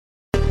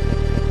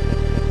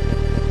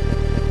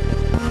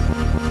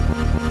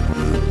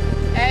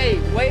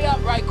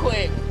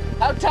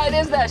tight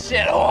is that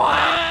shit?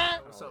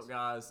 What's up,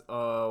 guys?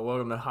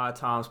 Welcome to High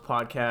Times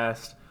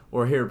Podcast.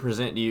 We're here to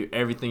present to you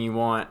everything you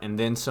want and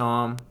then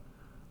some.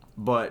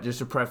 But just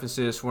to preface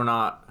this, we're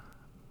not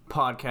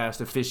podcast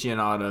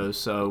aficionados,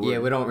 so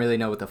we don't really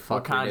know what the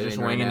fuck we're kind of just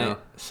winging right it.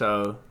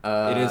 So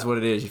it is what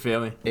it is. You feel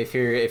me? If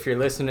you're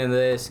listening to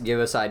this, give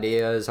us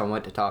ideas on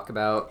what to talk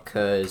about,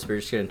 because we're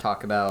just gonna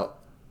talk about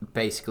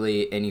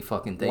basically any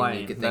fucking thing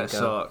you could think that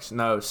sucks.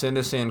 No, send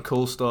us in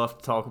cool stuff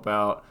to talk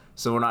about,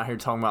 so we're not here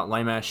talking about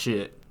lame ass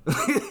shit.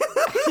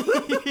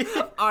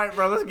 All right,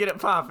 bro, let's get it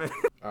popping.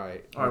 All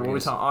right, what we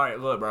talking? All right,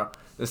 look, bro,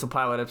 this is a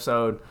pilot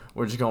episode.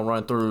 We're just gonna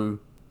run through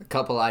a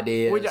couple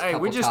ideas.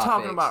 We're just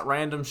talking about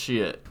random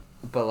shit.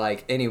 But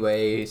like,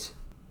 anyways,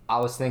 I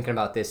was thinking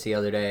about this the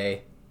other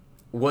day.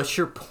 What's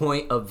your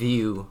point of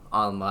view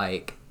on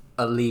like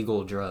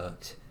illegal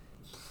drugs?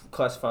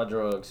 Classified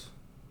drugs.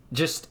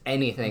 Just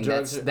anything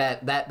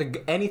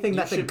anything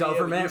that the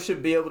government you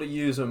should be able to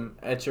use them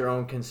at your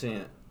own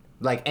consent.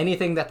 Like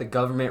anything that the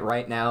government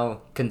right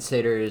now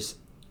considers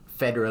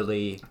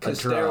federally a drug.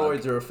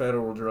 Steroids are a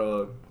federal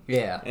drug.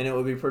 Yeah. And it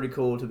would be pretty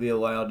cool to be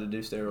allowed to do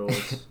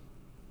steroids.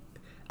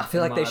 I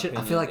feel like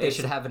they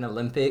should have an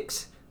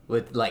Olympics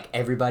with like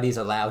everybody's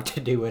allowed to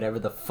do whatever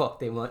the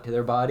fuck they want to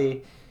their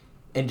body,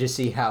 and just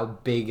see how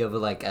big of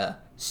a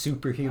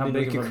superhuman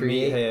we can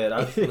create. Meathead.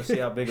 I just want to see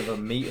how big of a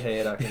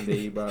meathead I can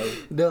be, bro.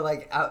 No,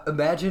 like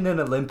imagine an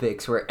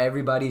Olympics where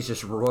everybody's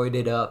just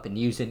roided up and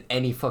using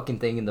any fucking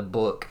thing in the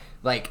book.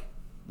 Like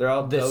they're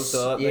all doped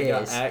up. Yes. They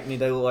got acne.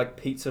 They look like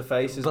pizza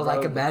faces. But bro,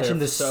 like imagine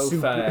they're so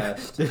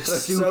fast. They're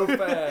so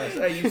fast.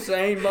 Hey,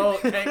 Usain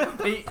Bolt can't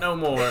compete no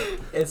more.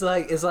 It's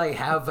like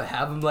have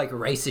them like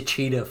race a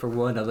cheetah for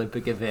one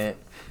Olympic event.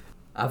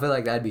 I feel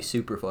like that'd be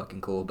super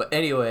fucking cool. But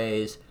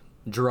anyways,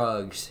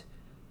 drugs.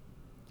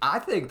 I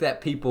think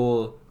that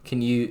people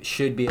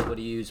should be able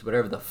to use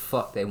whatever the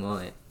fuck they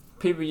want.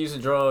 People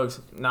using drugs,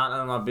 not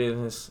none of my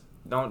business.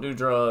 Don't do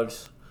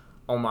drugs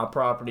on my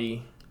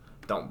property.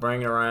 Don't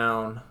bring it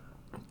around.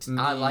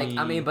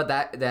 But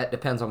that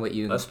depends on what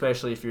you.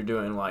 Especially if you're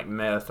doing like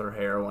meth or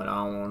heroin,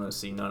 I don't want to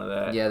see none of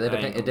that. Yeah,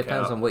 it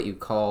depends on what you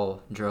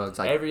call drugs.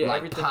 Like everything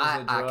pot,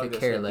 is a drug I could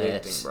care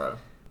less, bro.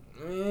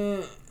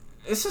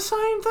 It's the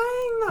same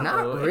thing, though.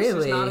 Not really. It's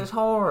just not as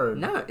hard.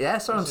 No,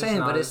 that's what I'm saying.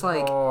 But it's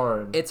like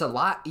hard. It's a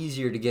lot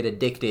easier to get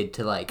addicted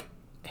to like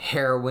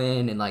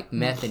heroin and like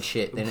meth and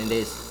shit than it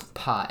is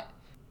pot.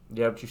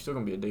 Yeah, but you're still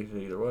gonna be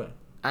addicted either way.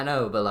 I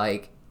know, but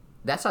like.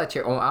 That's not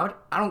your. I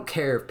don't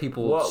care if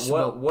people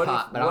smoke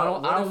pot, but I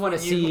don't want to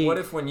see. What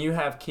if when you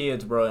have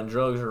kids, bro, and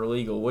drugs are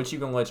illegal? What you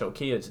gonna let your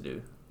kids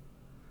do?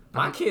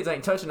 My kids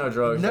ain't touching no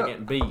drugs. They're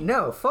getting beat.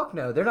 No, fuck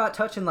no. They're not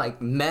touching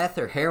like meth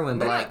or heroin,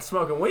 but like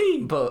smoking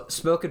weed. But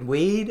smoking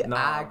weed,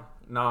 I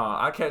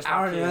catch my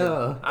I don't kid.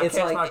 know. I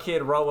catch my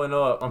kid rolling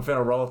up. I'm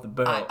finna roll up the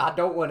belt. I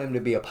don't want him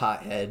to be a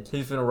pothead.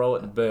 He's finna roll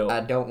at the belt.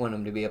 I don't want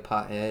him to be a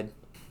pothead.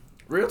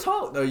 Real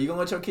talk though, you gonna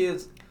let your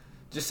kids?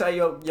 Just say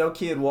your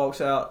kid walks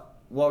out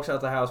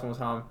the house one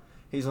time.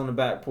 He's on the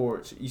back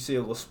porch. You see a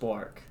little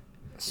spark.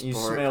 You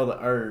smell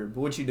the herb.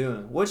 What you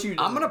doing?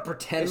 I'm gonna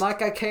pretend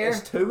like I care.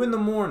 It's 2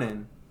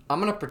 a.m. I'm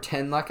gonna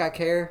pretend like I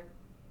care,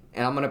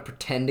 and I'm gonna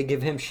pretend to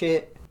give him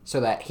shit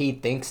so that he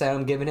thinks that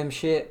I'm giving him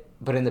shit.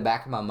 But in the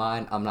back of my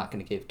mind, I'm not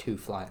gonna give two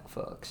flying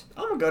fucks.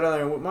 I'm gonna go down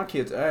there and whoop my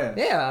kid's ass.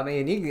 Yeah, I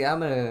mean, I'm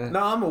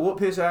gonna whoop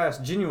his ass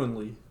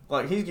genuinely.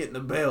 Like he's getting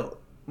the belt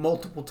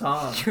multiple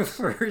times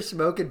for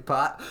smoking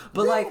pot.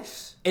 But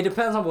yes. Like, it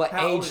depends on what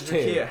How age old is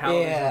your kid? How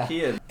old is your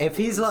kid? If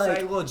he's like,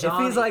 if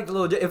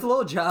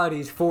little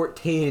Johnny's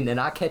 14 and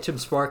I catch him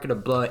sparking a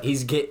blunt,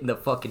 he's getting the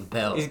fucking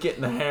belt. He's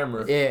getting the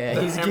hammer. Yeah,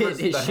 he's getting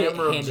his shit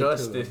hammer handed of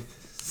to him.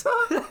 justice.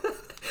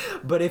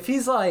 But if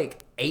he's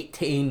like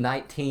 18,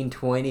 19,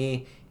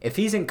 20, if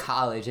he's in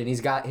college and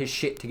he's got his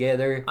shit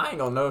together, I ain't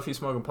gonna know if he's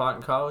smoking pot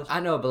in college. I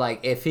know, but like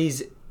if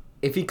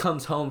he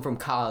comes home from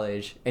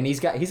college and he's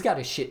got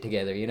his shit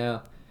together, you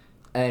know,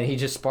 and he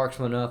just sparks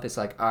one up, it's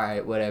like, all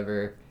right,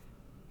 whatever.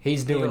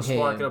 He's doing him.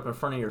 Spark it up in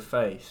front of your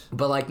face.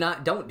 But like,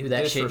 don't do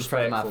that shit in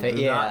front of my face.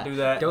 Do not do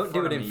that. Don't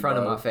do it in front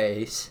of my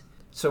face.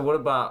 So what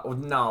about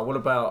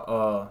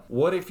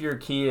what if your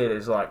kid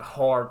is like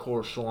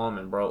hardcore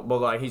slumming, bro? But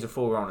like he's a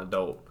full-grown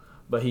adult,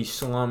 but he's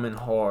slumming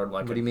hard.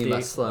 Like, what do you mean by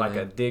slumming? Like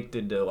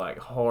addicted to like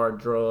hard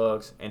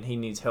drugs, and he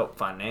needs help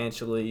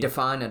financially.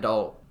 Define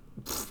adult.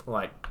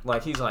 Like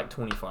he's like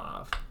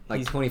 25. Like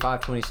he's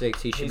 25,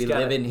 26. He should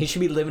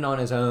be living on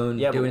his own.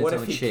 Yeah, doing but what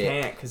his if own he shit.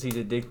 can't because he's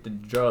addicted to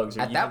drugs?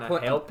 Are you gonna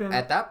help him?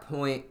 At that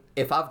point,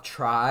 if I've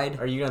tried,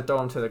 are you gonna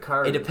throw him to the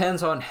curb? It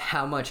depends on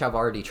how much I've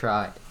already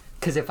tried.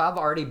 Because if I've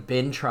already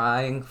been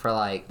trying for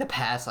like the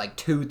past like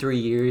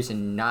 2-3 years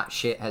and not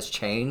shit has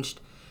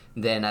changed,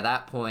 then at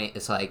that point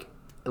it's like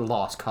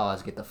lost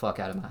cause. Get the fuck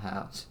out of my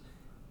house.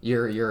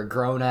 You're a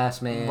grown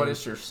ass man. But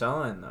it's your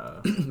son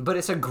though. But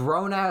it's a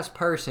grown ass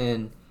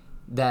person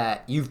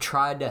that you've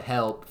tried to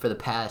help for the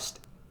past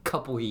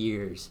couple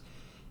years,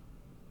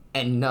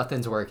 and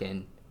nothing's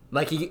working.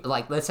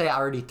 Like let's say I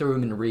already threw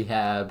him in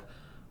rehab,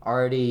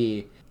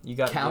 already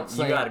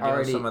counseling. You got to give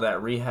him some of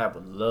that rehab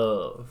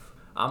love.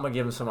 I'm gonna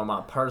give him some of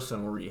my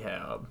personal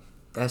rehab.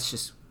 That's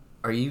just.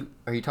 Are you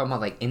talking about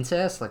like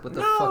incest? Like what the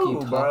No, fuck are you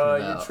talking bro,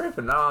 about? you're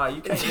tripping. Nah,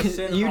 you can't just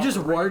send him You off just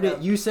to worded.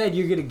 rehab. You said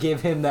you're gonna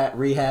give him that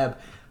rehab.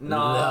 No,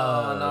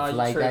 love. you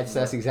Like tripping.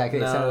 that's exactly.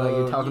 It sounded like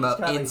you're talking just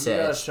about gotta, incest.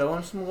 You gotta show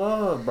him some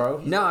love, bro.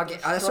 He's No, fucking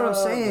that's what I'm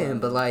saying. struggling.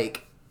 But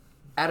like,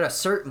 at a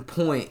certain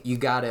point, you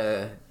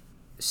gotta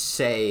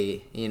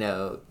say, you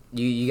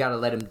gotta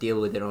let him deal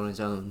with it on his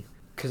own.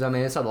 Cause I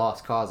mean, it's a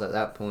lost cause at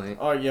that point.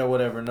 Oh yeah,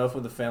 whatever. Enough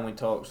with the family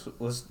talks.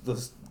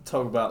 Let's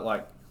talk about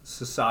like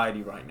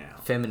society right now.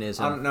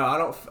 Feminism. I don't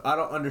know. I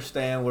don't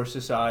understand where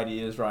society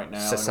is right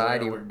now.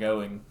 Society- and where we're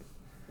going.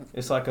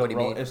 It's like What do you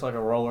mean? It's like a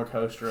roller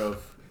coaster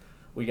of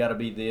we got to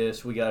be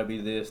this, we got to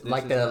be this.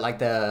 like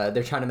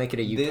they're trying to make it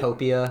a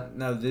utopia.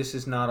 No, this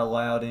is not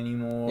allowed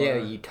anymore. Yeah,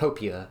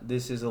 utopia.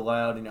 This is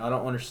allowed, and I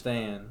don't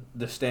understand.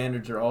 The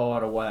standards are all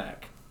out of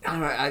whack. I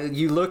don't know,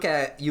 you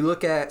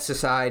look at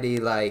society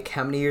like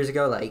how many years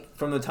ago? Like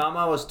From the time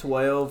I was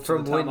 12 to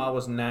From the time when- I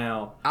was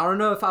now. I don't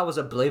know if I was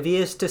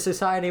oblivious to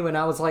society when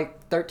I was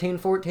like 13,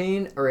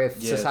 14, or if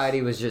Yes.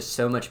 society was just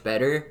so much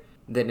better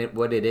than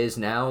what it is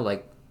now.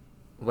 Like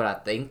what I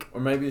think. Or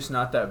maybe it's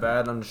not that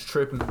bad. I'm just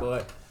tripping,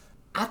 but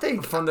I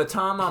think from the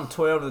time I'm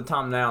 12 to the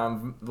time now,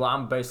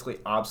 I'm basically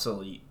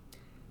obsolete.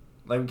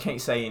 Like we can't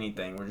say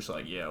anything. We're just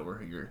like, yeah, we're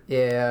here.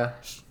 yeah.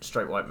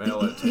 Straight white male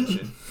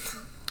attention.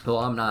 Well,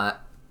 I'm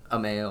not a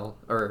male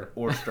or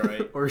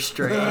Straight. or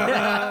straight.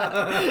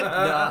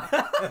 No.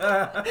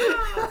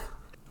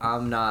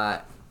 I'm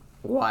not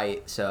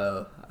white,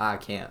 so I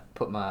can't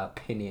put my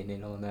opinion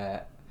in on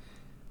that.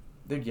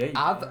 Dude, yeah, you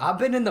I've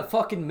been in the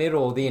fucking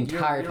middle the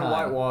entire you're time.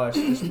 whitewashed.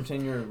 Just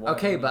pretend you're white.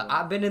 Okay, but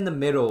I've been in the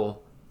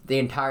middle the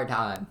entire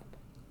time.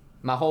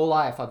 My whole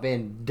life, I've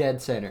been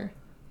dead center.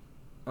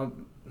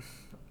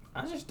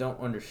 I just don't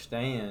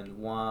understand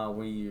why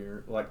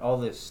we're like all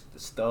this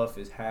stuff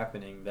is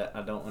happening that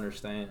I don't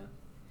understand.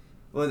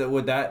 Well,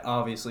 that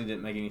obviously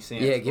didn't make any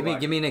sense. Yeah, but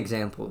give me an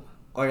example.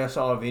 Like I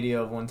saw a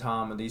video of one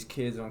time of these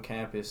kids on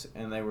campus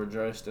and they were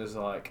dressed as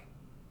like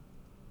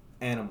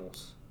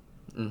animals.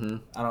 Mm-hmm.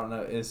 I don't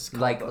know. It's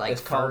called, Like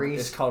it's furries?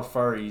 It's called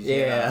furries.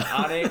 Yeah.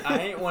 I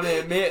ain't want to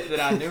admit that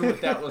I knew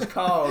what that was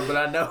called, but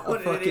I know A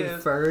what it fucking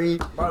is. furry.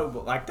 Bro,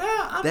 but like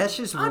that. That's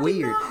just I did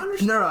weird. not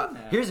understand No.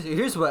 that.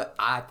 Here's what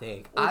I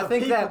think. Or I the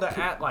think people that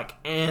act like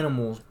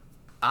animals.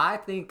 I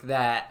think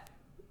that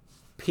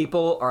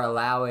people are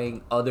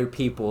allowing other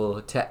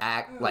people to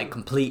act like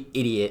complete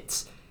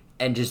idiots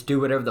and just do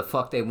whatever the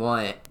fuck they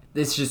want.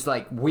 It's just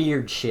like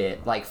weird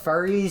shit. Like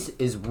furries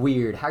is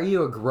weird. How are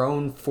you a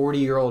grown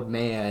 40-year-old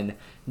man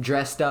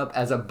dressed up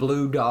as a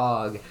blue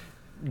dog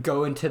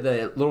going to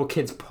the little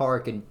kids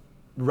park and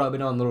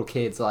rubbing on little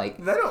kids like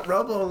They don't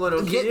rub on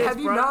little kids. have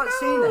you bro. not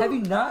No. have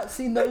you not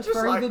seen They those just,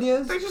 furry like,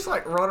 videos? They just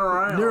like run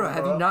around. No,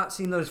 have bro. you not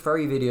seen those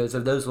furry videos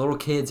of those little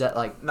kids that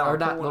like No, or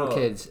pull not one little up.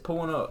 kids? Pull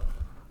one up.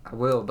 I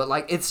will, but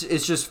like it's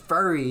just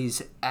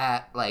furries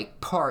at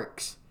like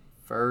parks.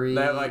 Furry.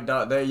 They like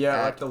at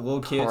like the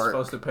little kid's park.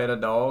 supposed to pet a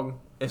dog.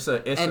 It's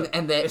a yes.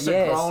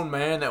 a grown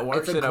man that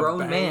works It's a at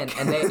grown a man, bank.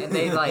 and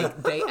they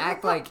like they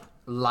act like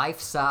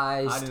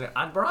life-sized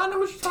Bro, I know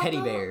what you're talking teddy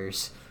about.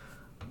 bears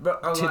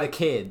But, to the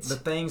kids. The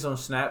things on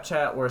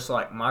Snapchat where it's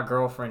like my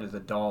girlfriend is a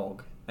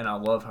dog and I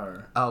love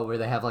her. Oh, where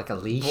they have like a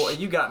leash. Boy,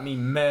 you got me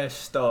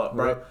messed up,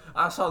 bro. Right.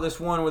 I saw this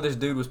one where this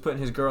dude was putting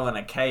his girl in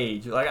a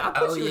cage. Like, I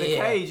put Oh, you in a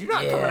yeah. cage. You're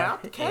not coming Yeah.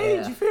 out the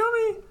cage. Yeah. You feel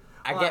me?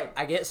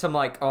 I get some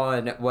like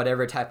on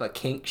whatever type of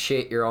kink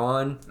shit you're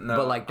on, No,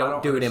 but like I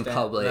don't do it in understand.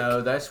 public.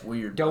 No, that's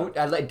weird. bro.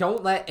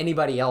 Don't let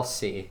anybody else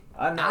see.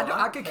 I know.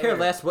 I could care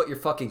less what your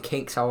fucking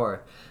kinks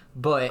are,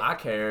 but I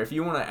care. If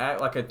you want to act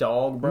like a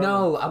dog, bro.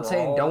 no, I'm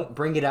saying crawl, don't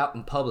bring it out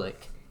in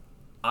public.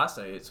 I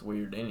say it's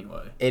weird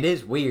anyway. It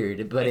is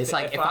weird, but it's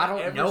like if I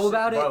don't ever know see-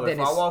 about bro, it, then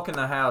if I it's walk in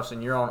the house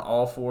and you're on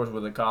all fours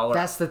with a collar,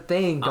 that's the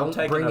thing. I'm Don't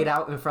taking bring a- it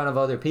out in front of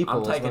other people.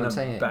 I'm is what taking I'm a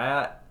saying.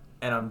 bat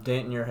and I'm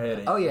denting your head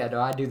in. Oh yeah,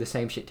 no, I do the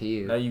same shit to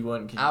you. No, you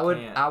wouldn't. 'Cause you I would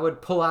can't. I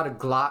would pull out a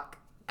Glock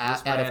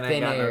This out of man ain't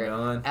thin got no air,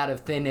 gun. out of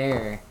thin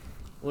air,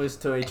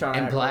 Listen to each trying to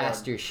and act blast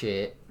hard. your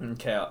shit. And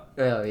cap.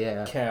 Oh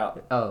yeah. Cap.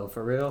 Oh,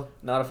 for real?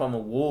 Not if I'm a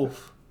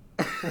wolf.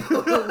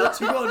 What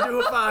you gonna do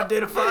if I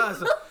identify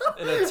as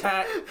an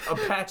attack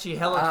Apache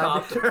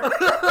helicopter?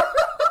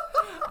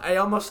 Hey,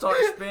 I'm gonna start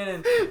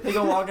spinning. He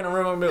gonna walk in the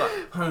room and be like,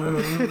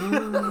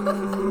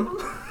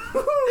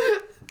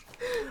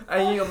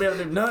 hey, you ain't gonna be able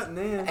to do nothing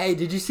then. Hey,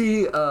 did you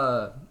see?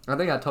 I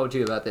think I told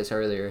you about this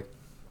earlier.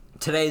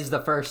 Today's the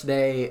first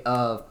day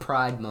of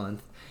Pride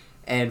Month,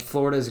 and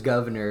Florida's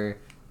governor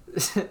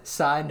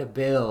signed a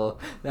bill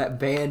that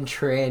banned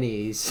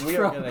trannies We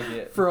are gonna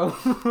get from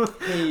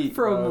heat,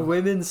 from bro.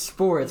 women's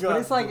sports. You But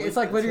gotta it's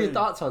like delete what are your that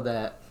thoughts on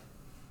that?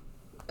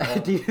 on,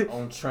 Do you-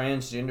 on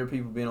transgender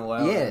people being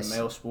allowed Yes. in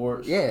male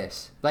sports.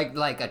 yes, like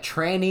a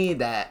tranny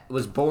that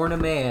was born a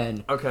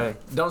man. Okay,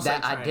 don't say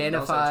That trans,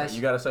 identifies- Don't say trans.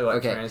 You gotta say like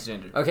Okay.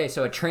 transgender. Okay,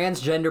 so a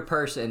transgender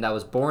person that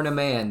was born a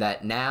man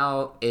that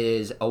now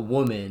is a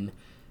woman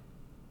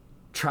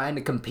trying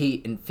to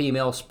compete in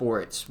female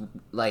sports,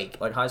 like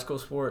Like high school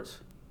sports.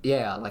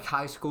 yeah, like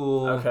high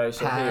school. Okay,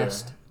 so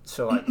past. here,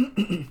 so like,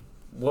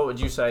 what would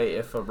you say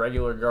if a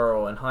regular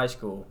girl in high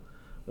school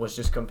was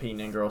just competing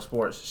in girl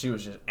sports, she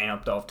was just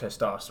amped off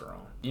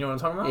testosterone. You know what I'm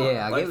talking about?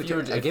 Yeah,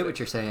 I get what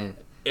you're saying.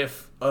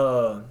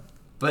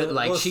 But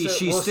like she's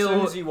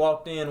still. Susie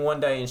walked in one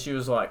day and she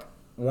was like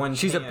 110.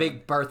 She's a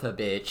big Bertha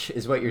bitch,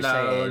 is what you're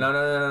saying.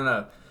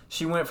 No.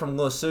 She went from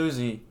Lil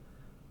Susie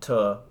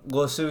to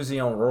Lil Susie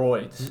on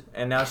roids,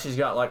 and now she's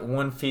got like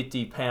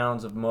 150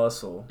 pounds of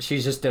muscle.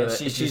 She's just a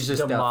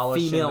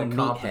female the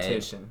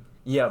competition.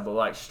 Yeah, but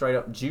like straight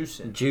up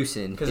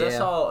juicing. Because that's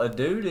all a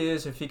dude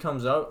is if he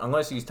comes up,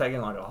 unless he's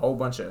taking like a whole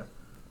bunch of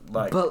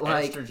like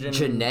estrogen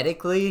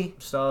genetically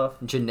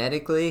stuff.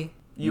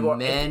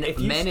 Men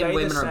and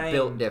women are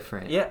built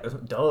different. Yeah,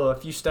 duh.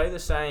 If you stay the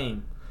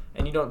same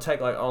and you don't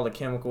take like all the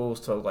chemicals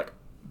to like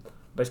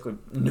basically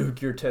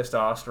nuke your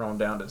testosterone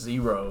down to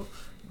zero,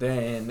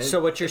 then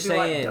so what you're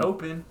saying? Like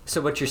doping.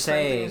 So what you're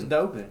saying is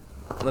doping.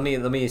 Let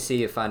me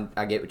see if I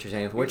get what you're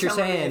saying. What you're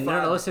saying?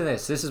 No, listen to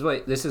this. This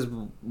is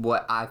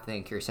what I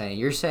think you're saying.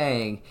 You're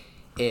saying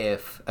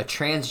if a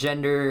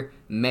transgender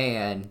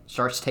man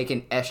starts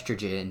taking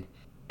estrogen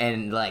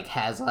and like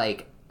has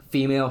like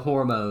female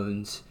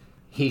hormones,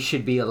 he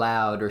should be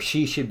allowed or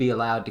she should be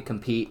allowed to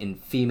compete in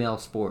female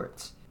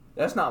sports.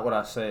 That's not what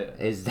I said.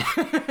 Is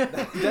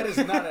that that is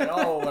not at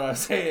all what I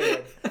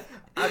said.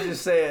 I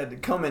just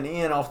said coming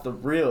in off the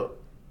rip,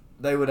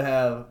 they would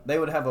have a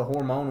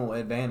hormonal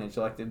advantage.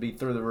 Like they'd be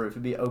through the roof.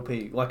 It'd be OP.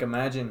 Like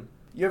imagine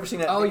you ever seen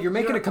that? Oh, you're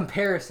making a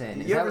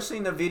comparison. You ever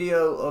seen the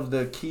video of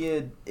the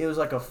kid? It was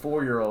like a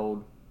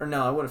 4-year-old, or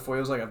no, it wasn't 4. It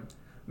was like a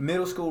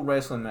middle school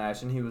wrestling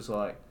match, and he was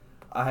like,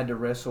 I had to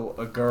wrestle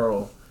a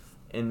girl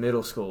in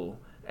middle school.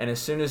 And as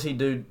soon as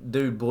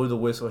dude blew the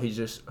whistle, he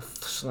just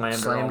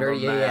slammed her on the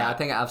mat. Yeah, I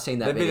think I've seen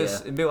that video.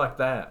 It'd be like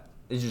that.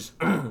 It's just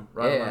right on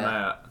the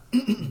mat.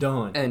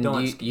 Done. And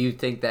Done. you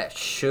think that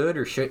should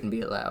or shouldn't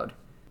be allowed?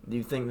 Do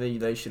you think that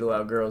they should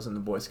allow girls in the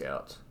Boy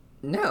Scouts?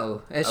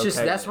 No, it's just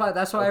that's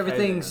why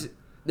everything's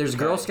there's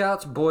Girl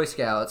Scouts, Boy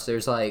Scouts.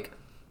 There's like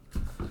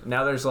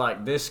now there's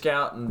like this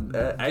scout and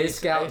this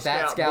scout,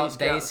 that scout,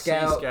 they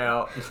scout,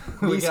 scout,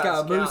 we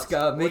scout, moose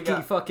scout, Mickey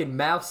fucking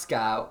Mouse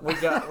Scout. We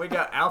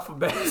got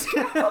alphabet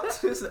scouts.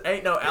 This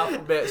ain't no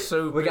alphabet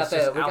soup. We got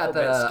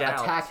the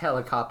scouts. attack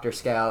helicopter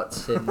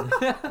scouts and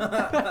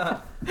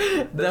the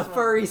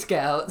furry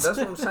scouts. That's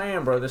what I'm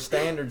saying, bro. The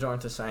standards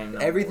aren't the same.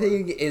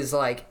 Everything is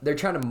like they're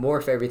trying to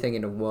morph everything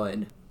into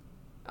one.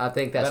 I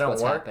think that's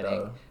what's happening.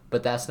 Though.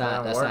 But that's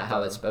not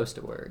how it's supposed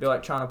to work. It'd be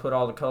like trying to put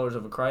all the colors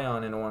of a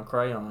crayon into one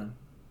crayon.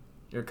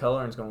 Your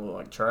coloring's gonna look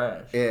like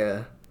trash.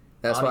 Yeah.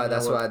 That's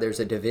why there's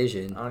a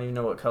division. I don't even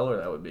know what color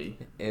that would be.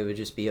 It would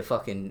just be a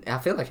fucking I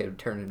feel like it would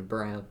turn into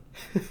brown.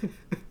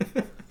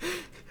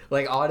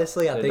 Like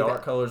honestly, I think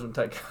dark colors would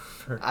take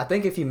over. I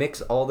think if you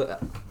mix all the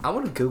I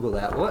want to Google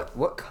that.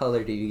 What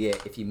color do you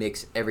get if you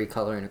mix every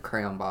color in a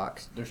crayon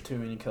box? There's too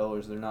many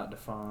colors, they're not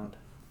defined.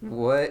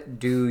 What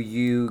do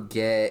you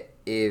get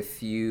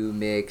if you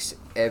mix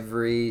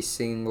every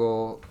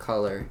single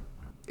color?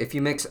 If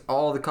you mix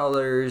all the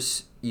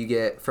colors you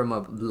get from a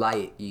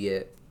light, you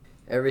get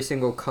every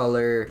single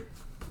color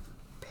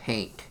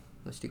paint.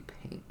 Let's do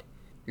paint.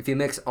 If you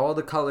mix all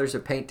the colors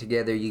of paint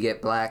together, you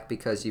get black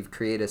because you've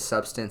created a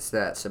substance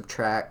that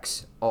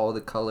subtracts all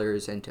the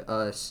colors into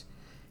us,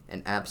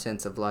 and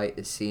absence of light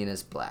is seen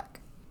as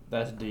black.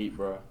 That's deep,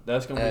 bro.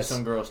 That's going to be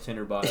some girl's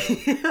Tinder bio.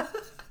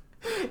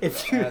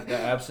 The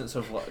absence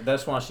of light.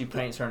 That's why she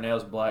paints her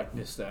nails black.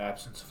 It's the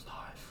absence of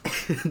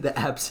life. The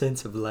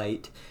absence of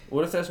light.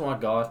 What if that's why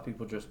goth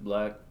people just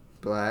black?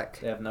 Black.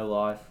 They have no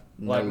life.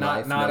 No like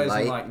life, not no as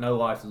light. in like no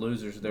life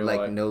losers. They're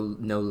like no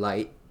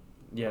light.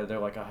 Yeah, they're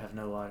like I have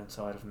no light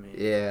inside of me.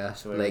 Yeah.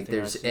 So like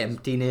there's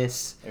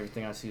emptiness.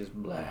 Everything I see is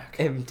black.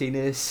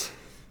 Emptiness.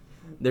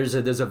 There's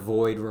a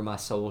void where my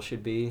soul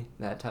should be.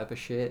 That type of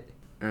shit.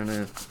 I don't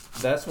know.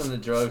 That's when the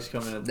drugs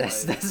come into play.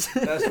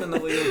 That's when the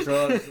legal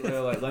drugs.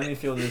 They're like, let me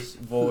feel this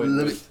void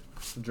with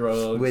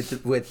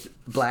drugs. With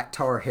black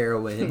tar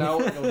heroin. No, I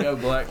wasn't gonna go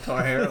black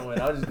tar heroin.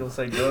 I was just gonna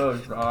say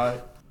drugs,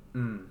 right?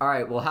 Mm. All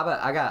right. Well, how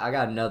about I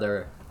got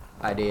another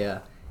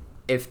idea.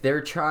 If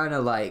they're trying to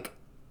like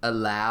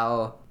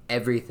allow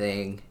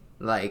everything,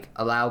 like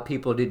allow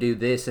people to do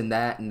this and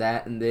that and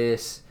that and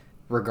this,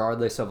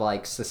 regardless of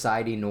like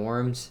society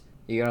norms.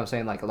 You know what I'm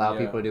saying? Like allow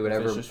people to do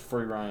whatever. It's just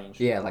free range.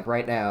 Yeah, like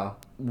right now.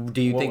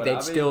 Do you think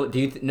they'd still? Do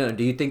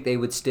you think they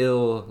would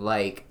still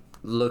like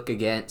look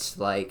against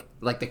like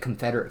the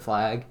Confederate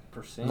flag?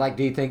 Like,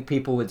 do you think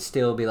people would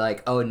still be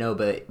like, oh no,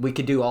 but we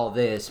could do all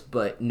this,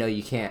 but no,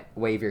 you can't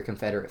wave your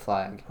Confederate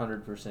flag?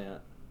 100%.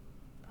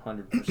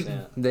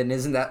 100%. Then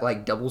isn't that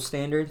like double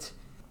standards?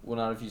 Well,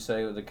 not if you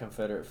say the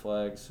Confederate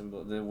flag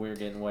symbol. Then we're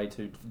getting way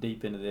too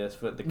deep into this.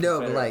 But the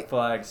Confederate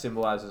flag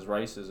symbolizes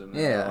racism.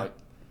 Yeah. Like,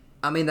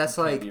 I mean, that's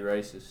like... be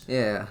racist.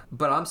 Yeah.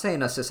 But I'm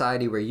saying a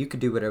society where you could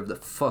do whatever the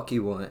fuck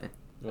you want.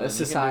 Well, a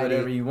society... You can do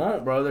whatever you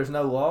want, bro. There's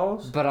no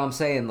laws. But I'm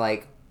saying,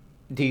 like,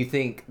 do you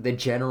think the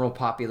general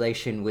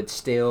population would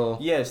still...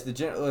 Yes,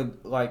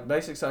 like,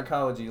 basic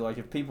psychology, like,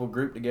 if people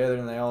group together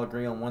and they all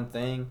agree on one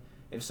thing,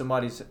 if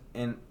somebody's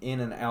in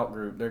an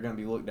out-group, they're going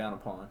to be looked down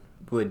upon.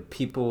 Would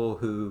people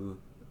who...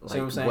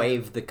 like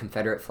wave the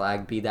Confederate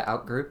flag be the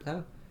out group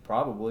though?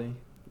 Probably.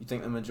 You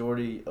think the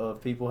majority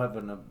of people have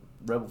a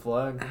rebel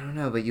flag? I don't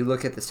know, but you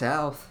look at the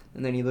South,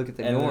 and then you look at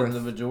the And North. then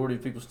the majority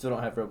of people still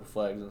don't have rebel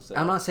flags in the South.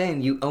 I'm not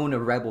saying you own a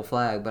rebel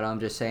flag, but I'm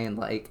just saying,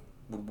 like...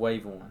 Would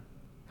wave one.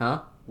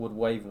 Huh? Would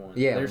wave one.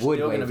 Yeah, They're would still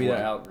going to wave be one.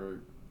 that out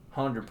group.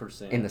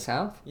 100%. In the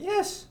South?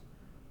 Yes.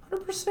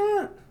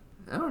 100%.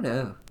 I don't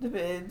know.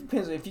 It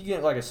depends. If you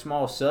get like a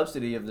small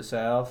subsidy of the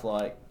South,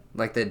 like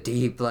The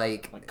deep,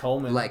 like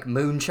Coleman. like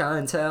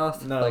moonshine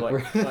South? No,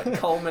 like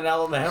Coleman,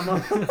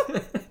 Alabama.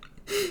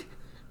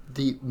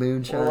 Deep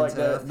moonshine Or like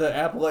South?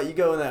 you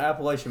go in the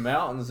Appalachian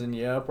Mountains and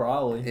yeah,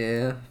 probably.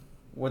 Yeah.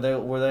 Where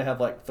they have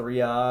like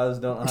 3 eyes,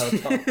 don't know how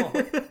to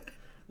talk.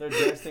 They're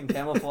dressed in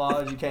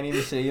camouflage. You can't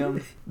even see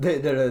them.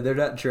 They're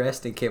not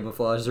dressed in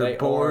camouflage. They're They are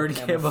born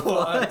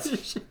camouflage.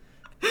 camouflage.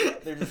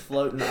 They're just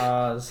floating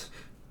eyes.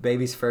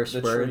 Baby's first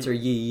The words tree- are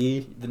yee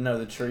yee. No,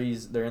 the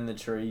trees. They're in the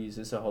trees.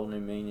 It's a whole new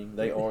meaning.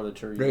 They are the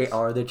trees. They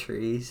are the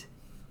trees.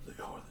 They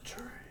are the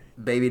trees.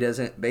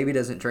 Baby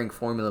doesn't drink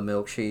formula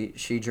milk.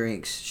 She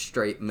drinks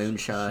straight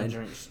moonshine. She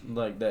drinks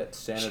like that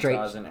Straight-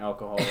 sanitizing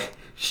alcohol.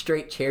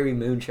 Straight cherry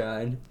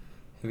moonshine.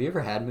 Have you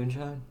ever had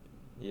moonshine?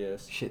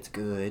 Yes. Shit's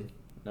good.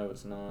 No,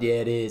 it's not. Yeah,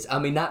 it is. I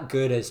mean, not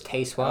good as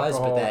taste wise,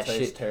 Alcohol but that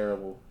tastes shit.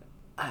 terrible.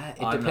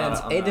 It I'm depends.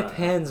 not- I'm It not-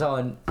 depends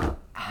on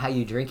how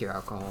you drink your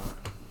alcohol.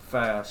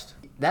 Fast.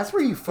 That's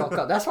where you fuck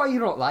up. That's why you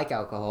don't like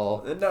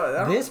alcohol.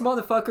 No, This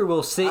motherfucker will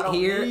I sit don't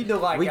here. need to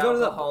like we go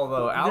alcohol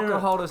though. No.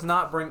 Alcohol does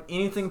not bring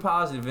anything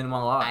positive in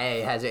my life.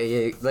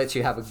 It lets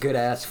you have a good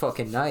ass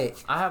fucking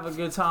night. I have a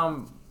good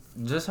time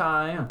just how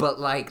I am. But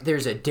like,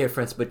 there's a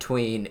difference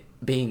between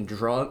being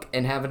drunk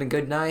and having a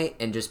good night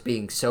and just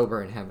being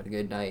sober and having a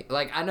good night.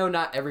 Like, I know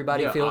not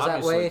everybody feels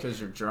that way, because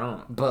you're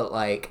drunk. but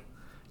like,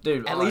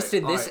 Dude, at least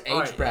in this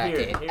age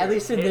bracket. At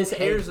least in this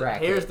age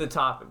bracket. Here's the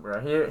topic, bro.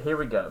 Here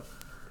we go.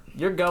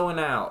 You're going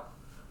out.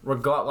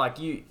 Like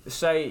you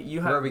say, you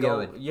have Where are we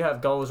going? You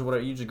have goals or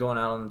whatever. You just going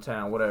out on the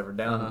town, whatever,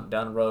 down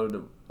the road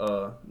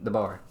to the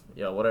bar.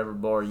 yeah, whatever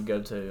bar you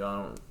go to.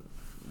 I don't,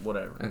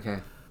 whatever. Okay.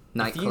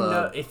 Nightclub.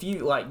 Nightclub. If you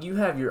like, you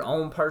have your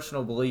own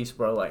personal beliefs,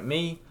 bro. Like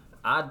me,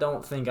 I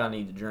don't think I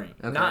need to drink.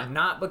 Okay.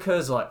 Not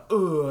because like,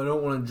 oh, I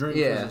don't want to drink.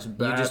 Yeah, it's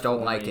bad you just don't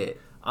for like me.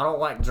 it. I don't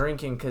like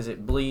drinking because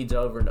it bleeds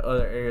over into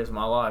other areas of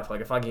my life.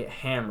 Like if I get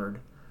hammered,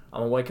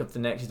 I'm gonna wake up the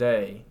next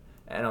day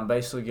and I'm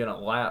basically gonna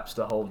lapse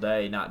the whole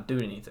day, not do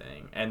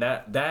anything, and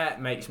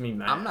that makes me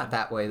mad. I'm not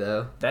that way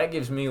though. That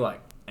gives me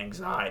like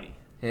anxiety.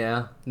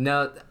 Yeah.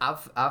 No,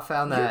 I've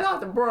found that. You're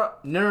not the bro.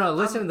 No.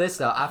 Listen to this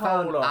though.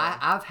 Hold on.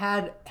 I've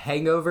had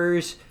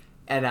hangovers,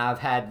 and I've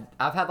had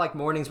like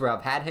mornings where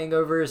I've had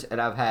hangovers, and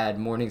I've had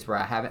mornings where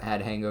I haven't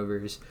had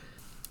hangovers.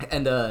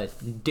 And the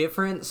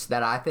difference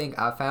that I think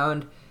I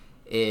found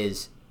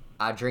is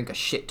I drink a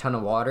shit ton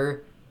of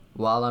water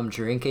while I'm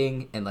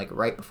drinking, and like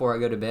right before I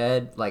go to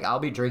bed, like I'll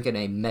be drinking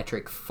a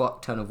metric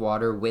fuck ton of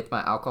water with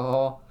my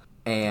alcohol,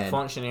 and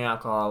Functioning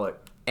alcoholic.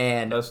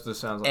 and That's what this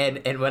sounds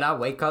like. and when I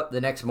wake up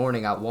the next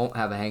morning, I won't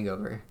have a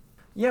hangover.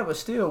 Yeah, but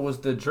still, was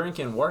the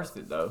drinking worth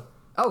it though?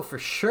 Oh, for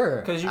sure.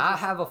 Because I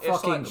have a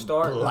fucking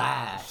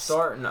blast.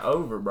 starting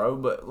over, bro.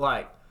 But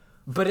like,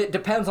 But it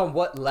depends on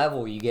what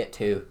level you get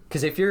to.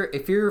 Because if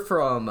you're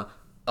from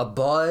a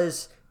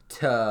buzz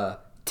to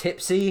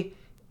tipsy,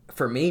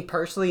 for me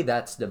personally,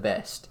 that's the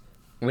best.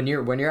 When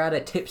you're at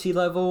a tipsy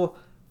level,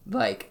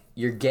 like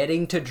you're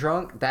getting to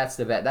drunk, that's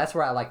the best. That's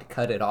where I like to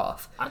cut it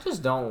off. I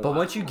just don't. But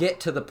once you get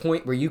to the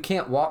point where you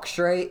can't walk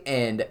straight,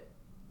 and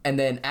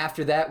then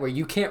after that where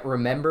you can't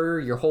remember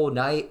your whole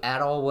night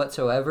at all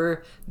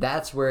whatsoever,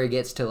 that's where it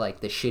gets to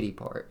like the shitty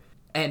part.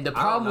 And the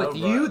problem with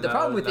you, the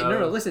problem with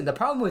listen, the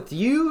problem with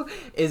you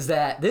is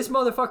that this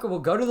motherfucker will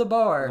go to the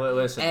bar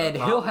Listen, and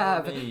the he'll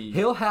problem with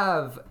me-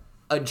 have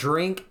a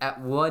drink at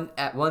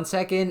 1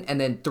 second,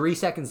 and then 3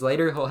 seconds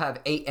later he'll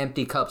have 8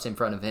 empty cups in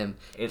front of him.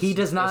 He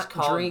does not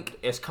drink.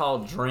 It's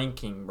called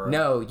drinking, bro.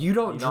 No, you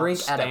don't drink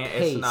at a stand-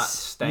 pace.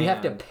 it's not You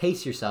have to stand.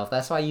 pace yourself.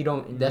 That's why you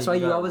don't. That's why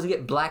You you gotta always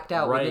get blacked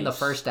out within the Race.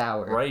 first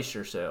hour. Race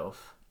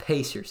yourself.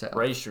 Pace yourself.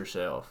 Race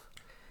yourself.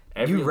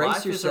 Every race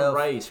life yourself.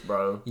 is a race,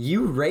 bro.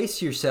 You race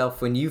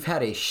yourself when you've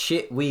had a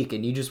shit week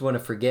and you just want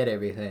to forget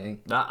everything.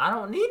 I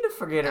don't need to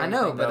forget I everything.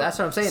 know, but though. that's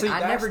what I'm saying. See,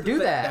 I that's never the do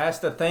that. That's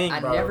the thing, I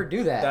bro. never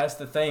do that. That's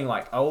the thing.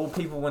 Like old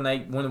people, when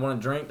they want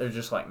to drink, they're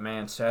just like,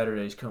 man,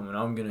 Saturday's coming.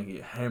 I'm gonna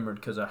get hammered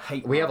because I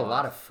hate. We my have a life."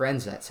 lot of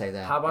friends that say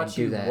that. How about and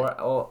you? do that.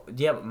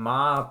 Yeah, but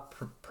my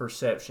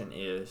perception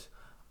is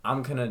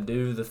I'm gonna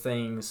do the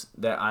things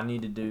that I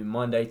need to do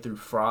Monday through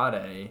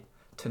Friday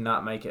to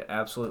not make it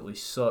absolutely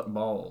suck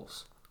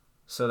balls.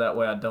 So that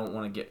way I don't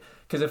want to get.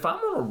 Because if I'm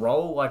on a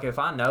roll, like if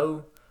I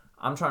know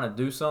I'm trying to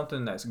do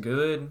something that's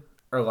good,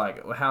 or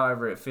like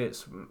however it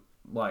fits,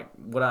 like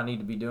what I need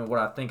to be doing, what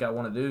I think I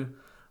want to do,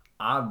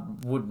 I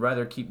would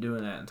rather keep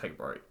doing that and take a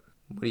break.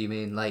 What do you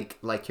mean? Like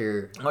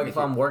you're Like if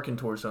I'm working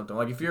towards something,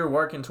 like if you're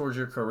working towards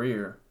your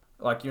career,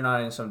 like you're not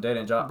in some dead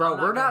end job. Bro,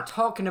 I'm we're gonna- not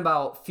talking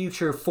about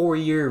future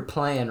 4-year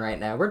plan right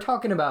now. We're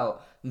talking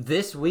about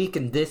this week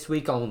and this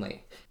week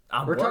only.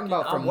 We're talking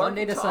about from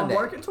Monday to Sunday.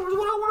 I'm working towards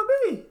what I want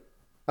to be.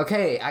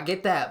 Okay, I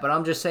get that, but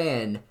I'm just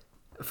saying,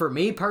 for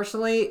me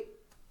personally,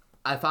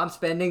 if I'm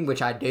spending,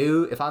 which I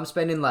do, if I'm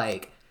spending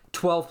like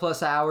 12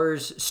 plus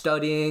hours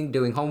studying,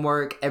 doing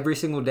homework every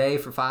single day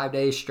for 5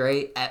 days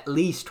straight, at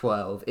least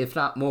 12, if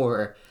not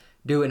more,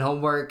 doing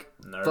homework,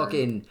 Nerd.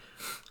 fucking,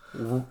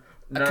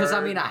 because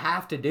I mean, I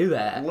have to do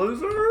that.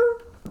 Loser.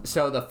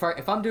 So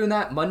if I'm doing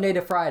that Monday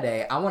to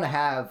Friday, I want to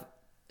have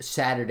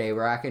Saturday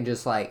where I can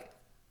just like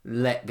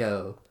let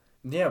go.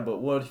 Yeah, but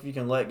what if you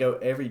can let go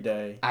every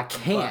day? I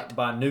can't.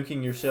 By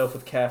nuking yourself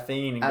with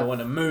caffeine and going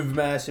to move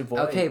massive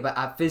weight. Okay, but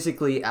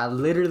I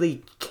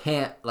literally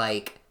can't,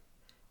 like,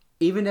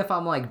 even if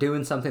I'm like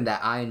doing something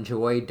that I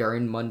enjoy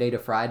during Monday to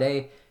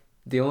Friday,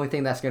 the only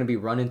thing that's gonna be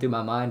running through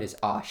my mind is,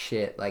 oh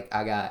shit, like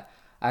I got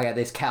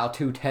this Cal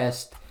 2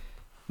 test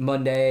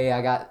Monday,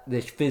 I got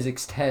this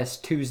physics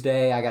test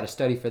Tuesday, I gotta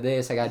study for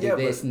this, I gotta do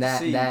this and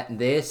that and that and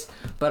this.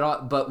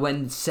 But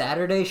when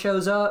Saturday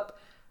shows up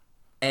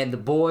and the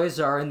boys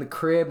are in the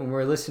crib and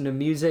we're listening to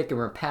music and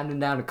we're pounding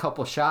down a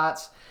couple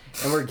shots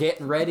and we're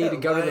getting ready to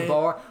go to the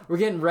bar. We're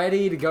getting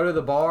ready to go to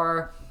the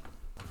bar.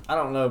 I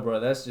don't know, bro.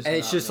 That's just. And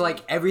it's just like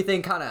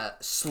everything kind of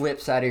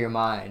slips out of your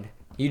mind.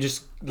 You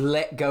just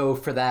let go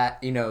for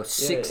that,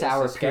 6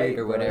 hour period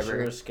or whatever. It's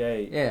your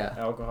escape. Yeah.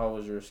 Alcohol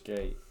was your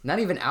escape. Not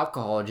even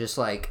alcohol, just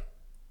like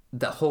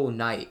the whole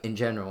night in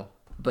general.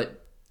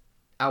 But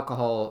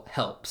alcohol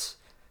helps.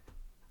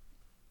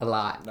 A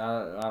lot.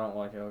 I don't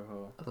like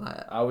alcohol. A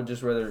lot. I would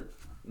just rather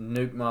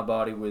nuke my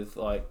body with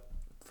like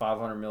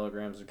 500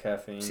 milligrams of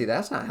caffeine. See,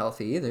 that's not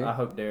healthy either. I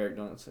hope Derek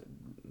don't say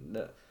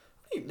that.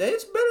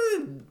 It's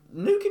better than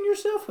nuking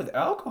yourself with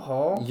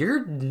alcohol.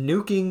 You're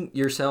nuking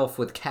yourself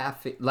with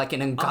caffeine, like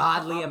an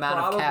ungodly amount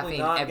of caffeine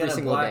every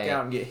single day. I'm probably not gonna black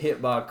out and get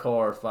hit by a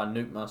car if I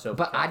nuke myself.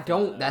 But I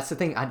don't. That's the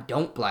thing. I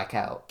don't black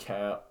out.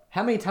 Cap.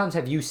 How many times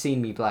have you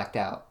seen me blacked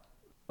out?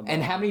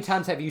 And how many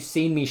times have you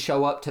seen me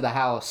show up to the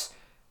house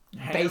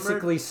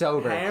basically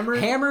sober,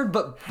 hammered,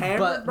 but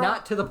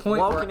not to the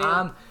point where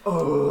I'm,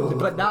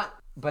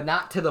 but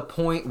not to the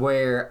point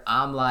where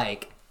I'm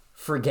like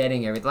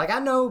forgetting everything. Like I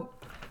know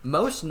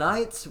most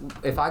nights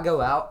if I go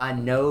out, I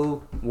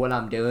know what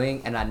I'm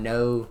doing and I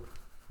know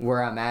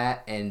where I'm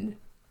at, and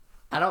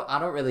I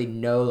don't really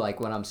know like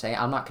what I'm saying.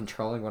 I'm not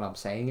controlling what I'm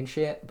saying and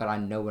shit, but I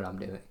know what I'm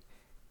doing.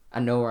 I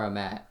know where I'm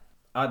at.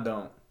 I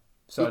don't.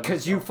 So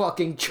because you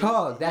fucking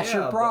chug. That's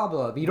your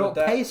problem. You don't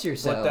pace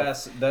yourself.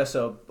 But that's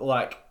a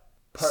like.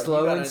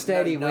 Slow and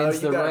steady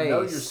wins the race. You gotta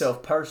know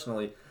yourself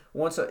personally.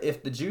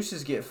 If the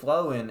juices get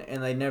flowing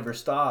and they never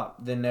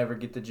stop, then never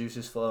get the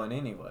juices flowing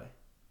anyway.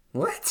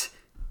 What?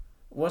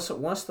 Once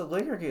the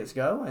liquor gets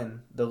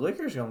going, the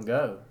liquor's gonna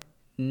go.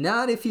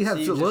 Not if you have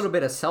a little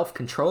bit of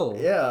self-control.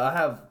 Yeah, I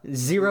have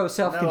zero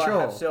self-control. No,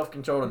 I have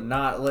self-control to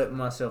not let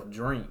myself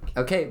drink.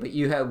 Okay,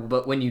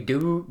 but when you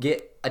do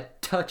get a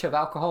touch of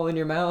alcohol in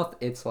your mouth,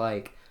 it's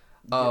like,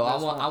 oh,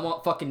 I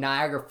want fucking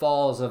Niagara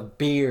Falls of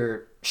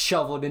beer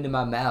shoveled into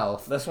my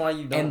mouth. That's why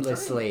you don't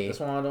endlessly. Drink. That's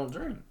why I don't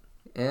drink.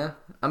 Yeah,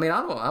 I mean,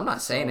 I'm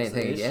not saying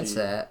anything against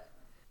that.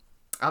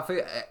 I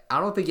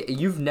don't think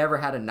you've never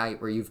had a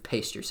night where you've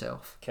paced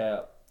yourself.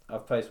 Cap.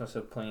 I've paced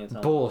myself plenty of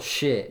times.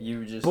 Bullshit.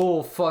 You just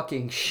bull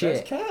fucking shit.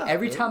 That's cap,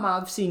 Every dude. time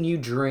I've seen you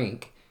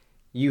drink,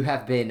 you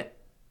have been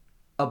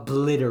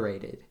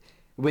obliterated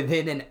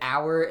within an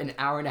hour and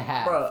a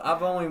half. Bro,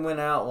 I've only went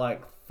out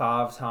like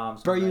 5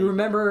 times. Bro, you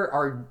remember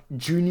our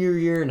junior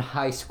year in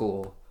high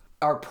school,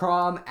 our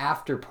prom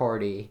after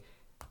party.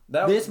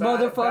 This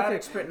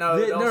motherfucker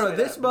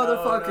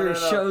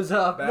shows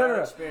up.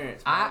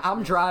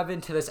 I'm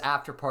driving to this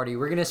after party.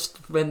 We're gonna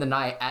spend the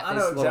night at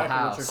this little house. I know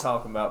exactly what you're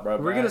talking about, bro.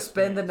 We're gonna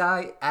spend the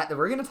night at.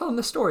 We're gonna tell them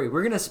the story.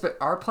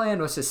 Our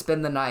plan was to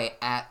spend the night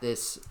at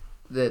this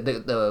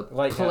the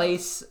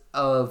place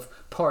of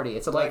party.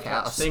 It's a lake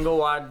house. Single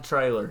wide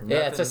trailer.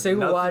 Yeah, it's a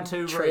single wide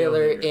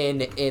trailer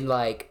in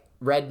like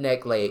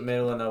Redneck Lake,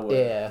 middle of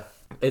nowhere. Yeah,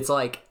 it's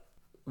like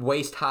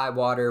waist high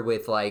water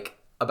with like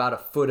about a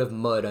foot of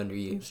mud under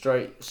you.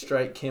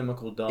 Straight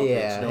chemical dump.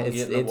 Yeah,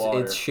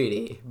 it's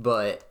shitty,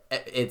 but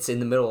it's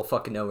in the middle of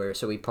fucking nowhere,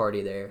 so we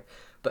party there.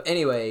 But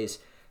anyways,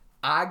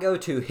 I go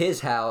to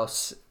his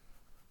house.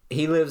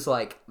 He lives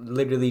like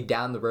literally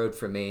down the road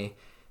from me,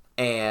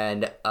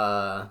 and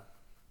I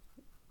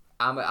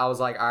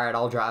was like, all right,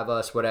 I'll drive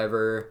us,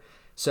 whatever.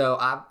 So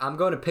I'm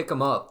going to pick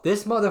him up.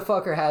 This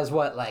motherfucker has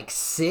what, like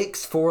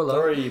 6 4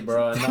 Locos? 3,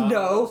 bro.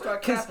 No,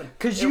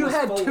 because you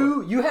had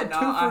 2. You had 2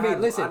 for me.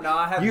 Listen,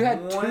 you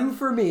had 2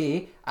 for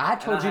me. I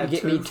told you to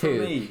get me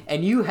 2,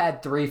 and you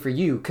had 3 for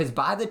you. Because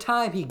by the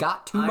time he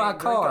got to my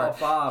car,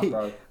 5,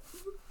 bro.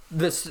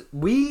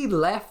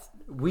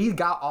 We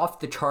got off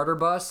the charter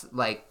bus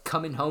like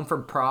coming home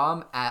from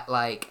prom at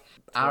like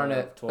 12, I don't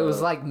know. 12. It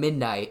was like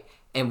midnight,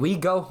 and we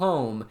go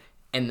home.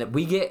 And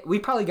we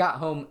probably got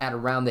home at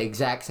around the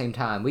exact same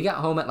time. We got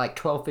home at like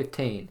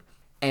 12:15.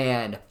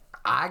 And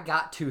I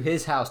got to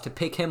his house to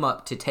pick him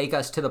up to take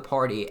us to the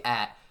party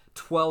at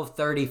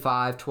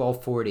 12:35,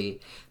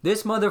 12:40.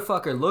 This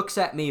motherfucker looks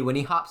at me when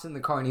he hops in the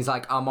car and he's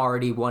like, I'm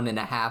already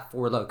 1.5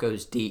 4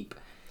 Locos deep.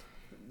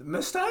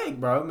 Mistake,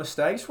 bro.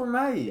 Mistakes were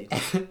made.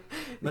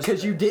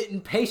 Because you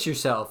didn't pace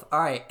yourself. All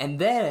right. And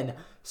then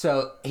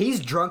So he's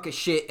drunk as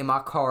shit in my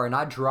car, and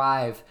I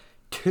drive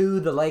to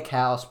the lake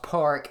house,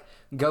 park,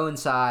 go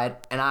inside,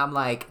 and I'm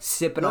like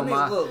sipping on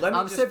my Four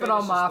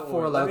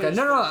Loko.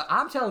 No,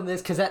 I'm telling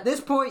this because at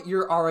this point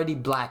you're already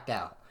blacked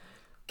out.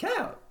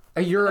 Cap.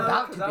 You're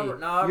about to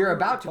be. You're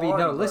about to be.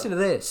 No, listen to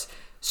this.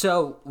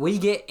 So we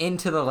get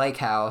into the lake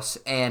house,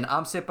 and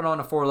I'm sipping on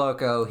a Four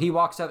Loko. He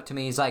walks up to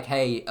me. He's like,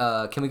 "Hey,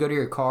 can we go to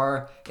your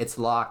car? It's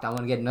locked. I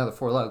want to get another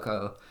Four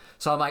Loko."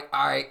 So I'm like,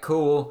 "All right,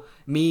 cool."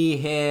 Me,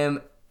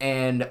 him,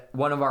 and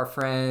one of our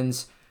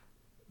friends.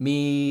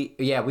 We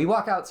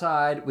walk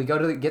outside. We go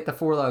to get the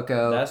Four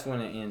Loko. That's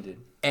when it ended.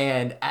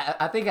 And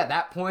I think at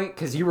that point,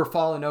 because you were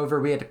falling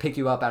over, we had to pick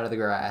you up out of the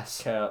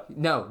grass. Cap.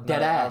 No,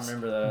 dead ass. I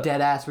remember that.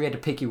 Dead ass. We had to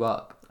pick you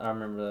up. I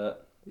remember that.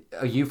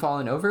 Are you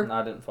falling over? No,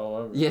 I didn't fall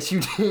over. Yes,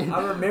 you did.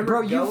 I remember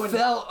Bro, you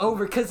fell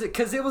over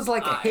because it was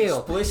like a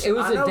hill. It was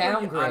a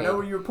downgrade. I know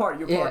where you were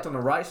parked. You were parked on the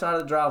right side of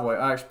the driveway.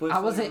 I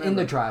wasn't in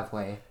the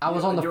driveway. I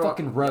was on the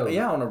fucking road.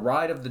 Yeah, on the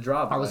right of the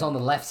driveway. I was on the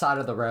left side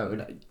of the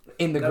road.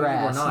 In the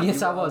grass.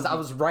 Yes, I was. I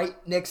was right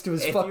next to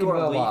his fucking mailbox. If you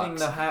were leaving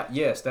the house,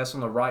 yes, that's on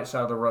the right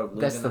side of the road.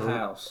 Leaving the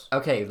house.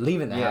 Okay,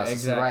 leaving the house.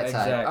 Exactly. The right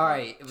side. All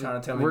right. Trying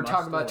to tell me we're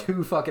talking about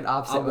two fucking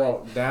opposite ways. I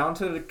walked down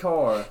to the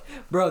car.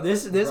 Bro,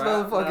 this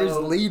motherfucker's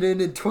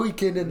leaning and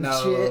tweaking and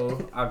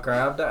shit. I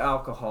grabbed the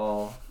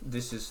alcohol.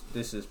 This is.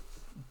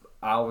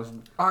 I was.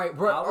 All right.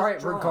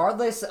 Drunk.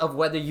 Regardless of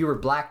whether you were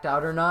blacked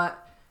out or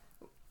not,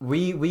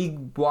 we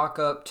walk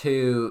up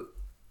to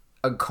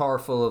a car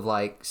full of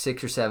like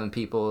 6 or 7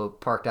 people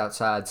parked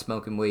outside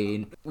smoking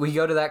weed. We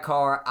go to that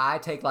car. I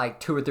take like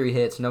 2 or 3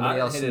 hits.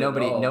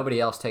 Nobody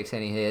else takes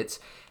any hits.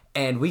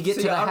 And we get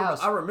to the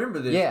house. I remember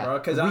this, bro.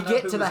 Because we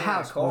get to the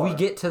house. We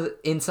get to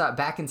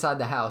back inside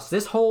the house.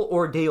 This whole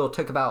ordeal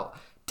took about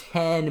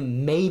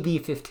 10, maybe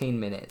 15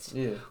 minutes.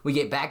 Yeah. We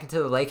get back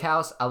into the lake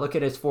house. I look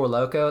at his Four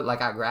Loko.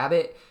 Like I grab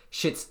it.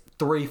 Shit's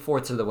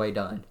 3/4 of the way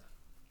done.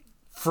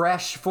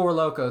 Fresh Four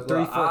Loko,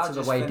 3/4 of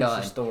the way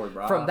done.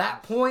 From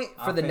that point,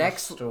 within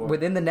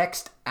the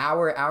next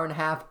hour and a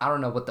half, I don't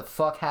know what the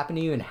fuck happened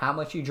to you and how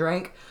much you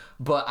drank,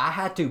 but I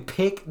had to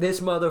pick this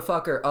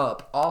motherfucker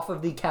up off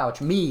of the couch.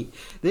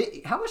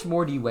 How much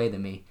more do you weigh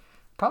than me?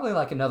 Probably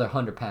like another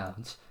 100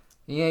 pounds.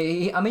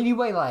 Yeah, I mean you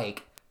weigh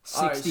like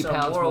 60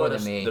 pounds more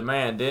than me. The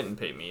man didn't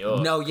pick me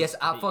up. No, yes,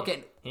 I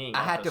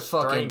had to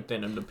fucking strength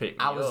in him to pick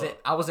me up.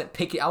 I wasn't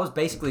picking. I was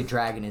basically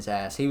dragging his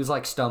ass. He was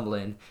like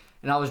stumbling.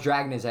 And I was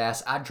dragging his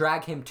ass. I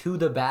drag him to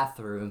the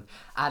bathroom.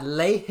 I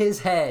lay his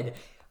head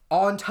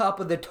on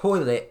top of the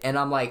toilet. And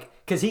I'm like,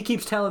 because he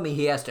keeps telling me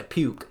he has to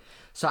puke.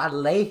 So I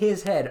lay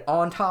his head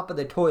on top of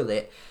the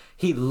toilet.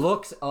 He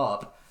looks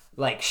up,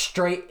 like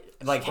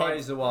straight, like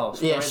sprays the wall.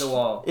 Spray the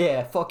wall.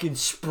 Yeah, fucking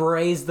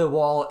sprays the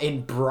wall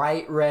in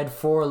bright red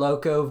Four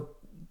Loko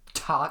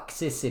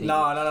toxicity. No.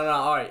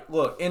 All right,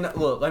 look,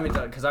 let me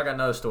tell you, because I got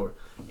another story.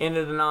 End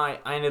of the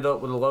night, I ended up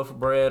with a loaf of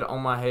bread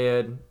on my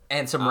head.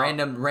 And some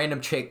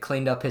random chick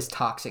cleaned up his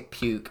toxic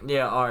puke.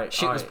 Yeah, all right.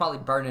 Shit was probably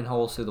burning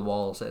holes through the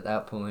walls at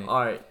that point. All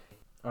right.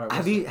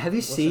 Have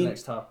you seen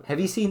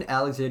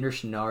Alexander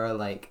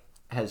Shannara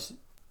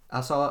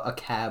I saw a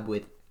cab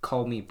with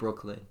 "Call Me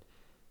Brooklyn,"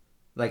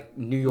 like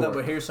New York. No,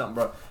 but here's something,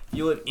 bro.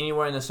 You live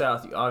anywhere in the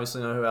South, you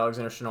obviously know who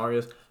Alexander Shannara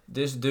is.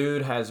 This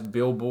dude has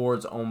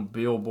billboards on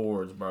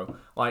billboards, bro.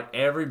 Like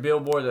every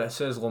billboard that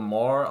says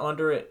Lamar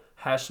under it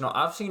has Shannara.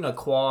 I've seen a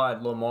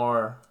quad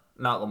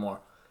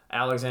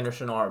Alexander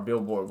Shannara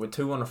billboard with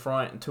 2 on the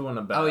front and 2 on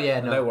the back. Oh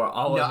yeah, no. They were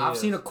all of his. I've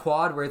seen a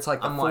quad where it's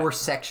like the 4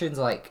 sections,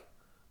 like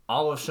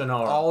all of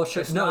Shannara.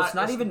 It's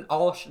not even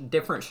all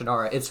different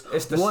Shannara. It's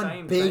the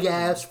one big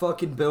ass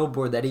fucking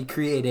billboard that he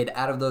created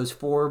out of those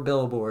 4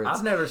 billboards.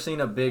 I've never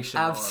seen a big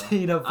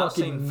Shannara. I've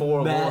seen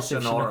 4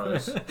 massive little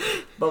Shannaras.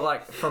 But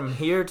like from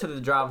here to the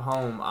drive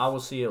home, I will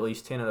see at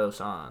least 10 of those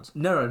signs.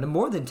 No,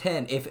 more than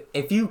 10.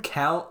 If you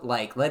count,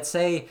 like, let's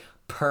say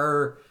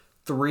per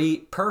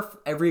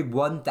every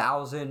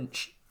 1,000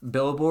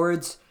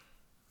 billboards,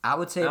 I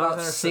would say about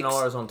 6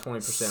 on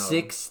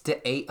 20%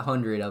 to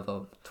 800 of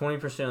them. 20%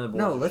 of the boards.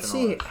 No, let's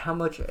see how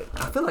much.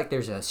 I feel like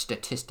there's a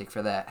statistic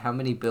for that. How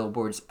many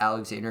billboards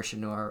Alexander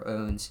Shannara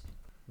owns?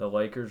 The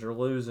Lakers are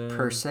losing.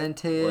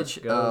 Percentage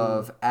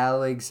of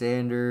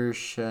Alexander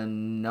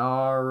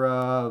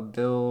Shannara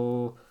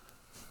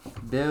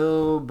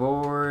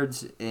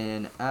billboards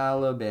in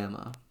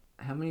Alabama.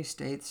 How many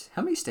states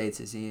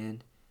is he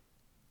in?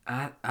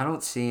 I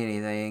don't see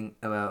anything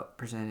about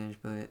percentage,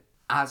 but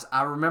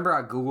I remember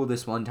I Googled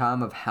this one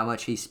time of how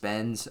much he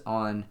spends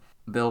on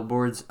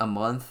billboards a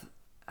month.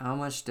 How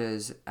much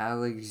does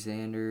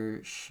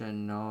Alexander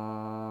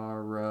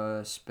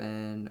Shannara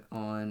spend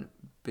on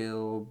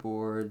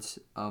billboards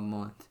a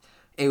month?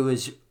 It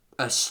was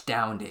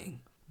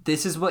astounding.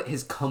 This is what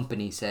his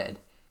company said.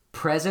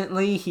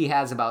 Presently, he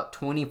has about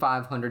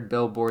 2,500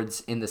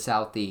 billboards in the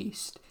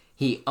Southeast.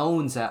 He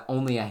owns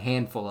only a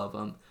handful of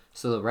them,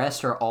 so the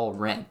rest are all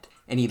rent.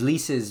 And he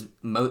leases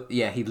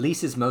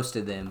most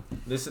of them.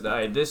 This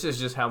is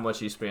just how much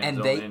he spends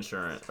on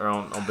insurance or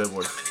on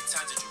billboards.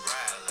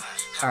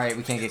 All right,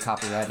 we can't get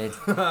copyrighted.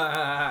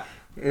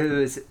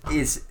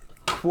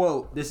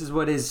 quote, this is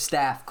what his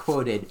staff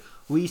quoted.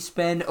 We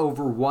spend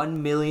over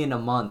 $1 million a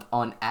month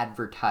on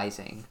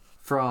advertising.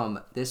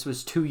 This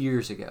was 2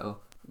 years ago.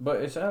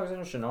 But it's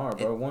Alexander Shinar,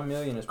 bro. 1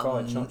 million is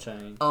probably chump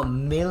change.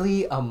 $1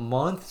 million a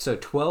month, so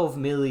 12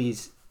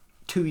 millis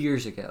 2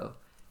 years ago.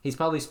 He's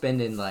probably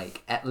spending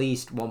like at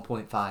least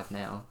 1.5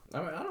 now. I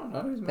mean, I don't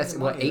know. He's That's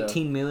what,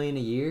 18 million a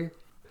year?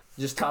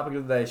 Just topic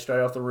of the day, straight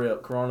off the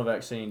rip. Corona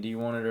vaccine. Do you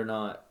want it or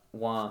not?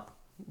 Why?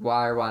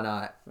 Why or why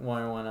not?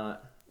 Why or why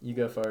not? You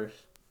go first.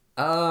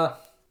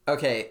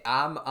 Okay.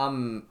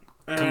 I'm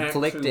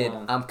conflicted.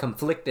 I'm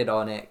conflicted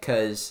on it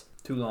because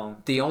too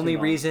long. The only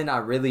reason I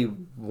really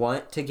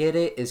want to get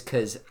it is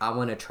because I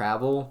want to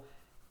travel,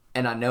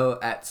 and I know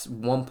at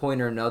one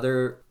point or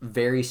another,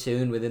 very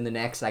soon, within the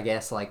next, I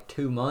guess, like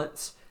 2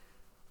 months,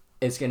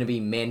 it's gonna be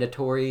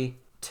mandatory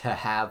to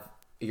have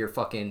your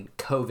fucking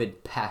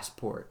COVID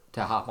passport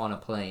to hop on a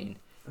plane.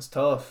 That's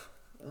tough.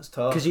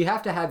 Because you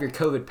have to have your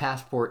COVID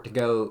passport to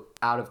go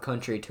out of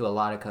country to a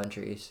lot of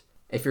countries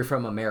if you're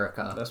from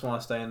America. That's why I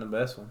stay in the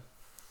best one.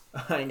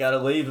 I ain't gotta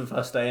leave if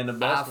I stay in the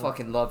best one. I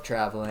fucking love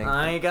traveling.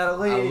 I ain't gotta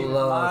leave. I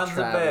love Mine's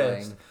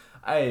traveling. the best.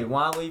 Hey,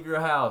 why leave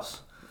your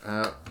house?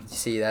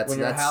 See, that's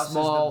house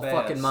small is the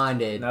best. fucking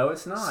minded. No,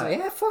 it's not. So,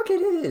 yeah, fuck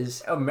it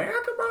is.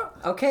 America,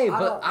 bro. Okay,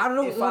 but I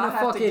don't if want I to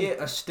have fucking to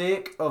get a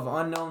stick of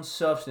unknown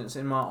substance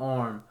in my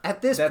arm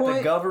at this that point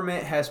the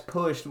government has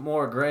pushed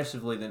more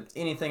aggressively than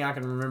anything I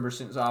can remember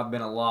since I've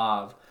been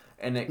alive.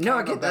 And it no,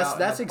 I came get about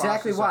that's in the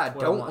exactly process why I of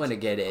 12 don't months. want to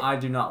get it. I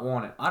do not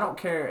want it. I don't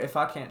care if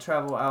I can't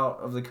travel out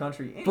of the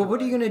country anyway. But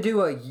what are you gonna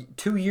do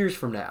 2 years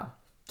from now?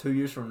 2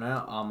 years from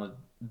now, I'm gonna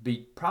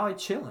be probably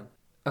chilling.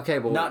 Okay,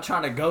 well, Not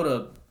trying to go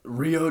to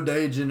Rio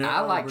de Janeiro. I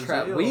like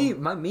travel. Me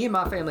and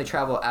my family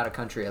travel out of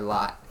country a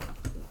lot.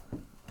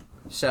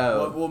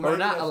 So, Well, or maybe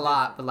not a that's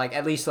lot, but like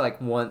at least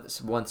like once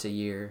a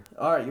year.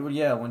 All right, well,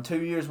 yeah. When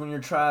 2 years when you're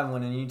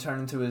traveling and you turn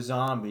into a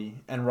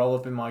zombie and roll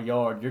up in my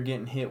yard, you're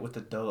getting hit with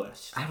the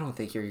dust. I don't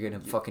think you're gonna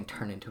fucking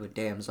turn into a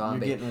damn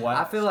zombie. You're getting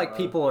waxed, I feel like bro.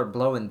 people are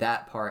blowing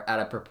that part out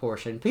of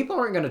proportion. People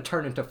aren't gonna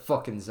turn into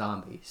fucking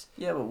zombies.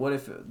 Yeah, but what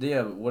if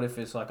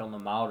it's like on the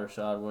milder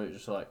side where it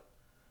just like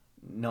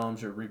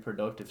numbs your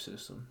reproductive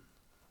system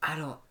I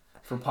don't.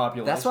 for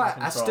population That's why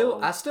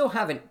control? I still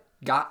haven't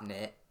gotten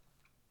it.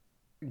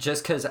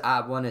 Just because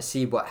I want to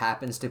see what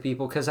happens to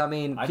people. Because I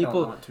mean, I don't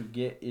want to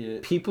get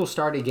it. People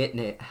started getting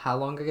it how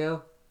long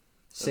ago?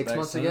 6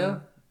 months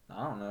ago.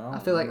 I don't know. I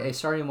feel like it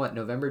started in what,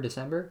 November,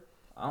 December.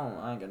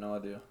 I ain't got no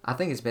idea. I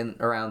think it's been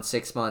around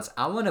 6 months.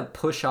 I want to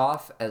push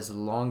off as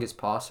long as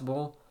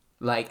possible.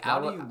 Like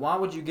Why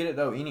would you get it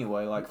though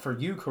anyway? Like for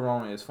you,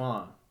 Corona is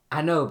fine.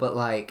 I know, but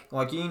like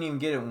you didn't even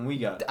get it when we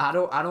got it. I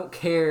don't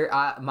care.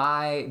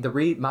 My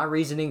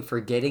reasoning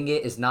for getting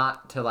it is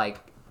not to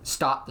like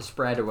stop the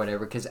spread or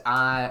whatever, because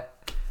I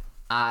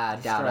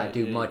doubt I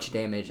do much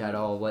damage at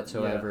all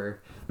whatsoever.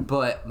 Yeah.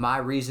 But my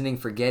reasoning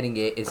for getting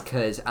it is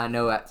because I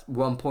know at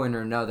one point or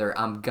another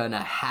I'm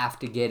gonna have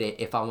to get it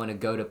if I want to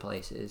go to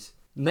places.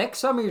 Next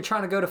summer you're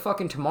trying to go to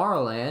fucking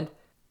Tomorrowland.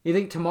 You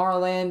think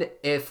Tomorrowland,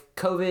 if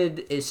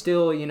COVID is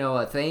still,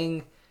 a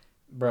thing?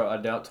 Bro, I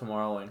doubt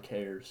Tomorrowland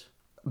cares.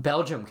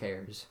 Belgium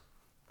cares.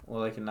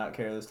 Well, they cannot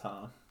care this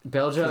time.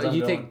 Belgium,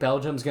 you think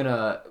Belgium's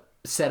gonna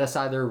set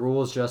aside their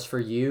rules just for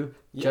you?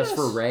 Yes. Just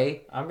for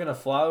Ray? I'm going to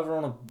fly over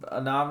on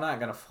a... No, I'm not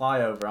going to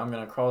fly over. I'm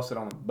going to cross it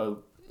on a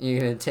boat. You're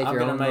going to take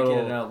your own I'm going to make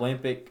it an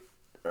Olympic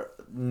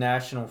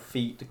national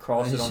feat to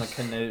cross it on a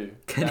canoe.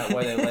 That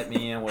way they let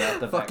me in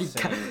without the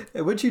vaccine.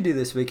 What'd you do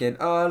this weekend?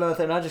 Oh,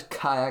 nothing. I just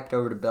kayaked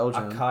over to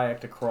Belgium. I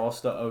kayaked across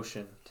the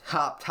ocean.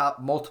 Top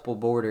multiple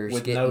borders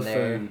with getting no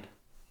there. Food,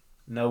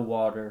 no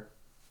water.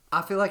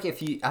 I feel like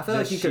if you could fly,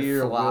 if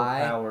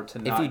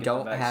you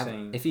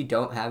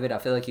don't have it, I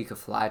feel like you could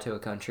fly to a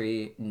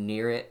country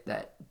near it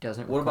that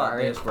doesn't require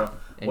it. What about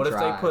this, bro? What if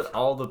they put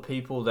all the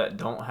people that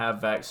don't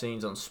have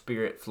vaccines on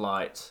Spirit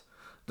flights?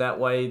 That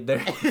way they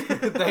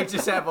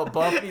just have a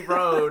bumpy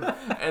road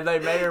and they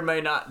may or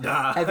may not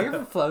die. Have you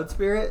ever flown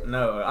Spirit?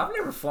 No, I've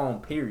never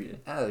flown,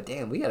 period. Oh,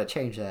 damn. We got to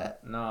change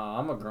that. No,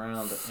 I'm a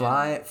ground.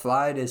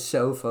 Flying is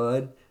so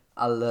fun.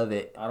 I love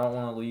it. I don't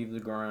want to leave the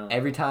ground.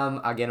 Every time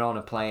I get on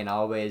a plane, I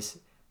always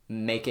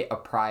make it a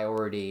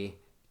priority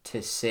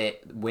to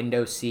sit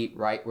window seat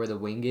right where the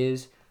wing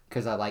is,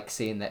 because I like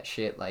seeing that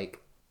shit.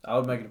 Like, I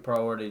would make it a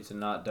priority to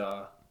not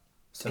die.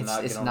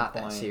 It's not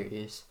that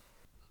serious.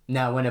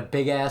 Now, when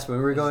we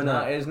were going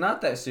it's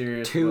not that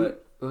serious.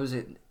 What was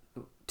it?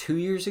 2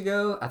 years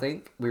ago, I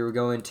think we were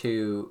going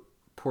to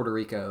Puerto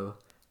Rico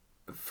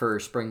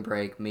for spring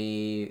break.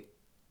 Me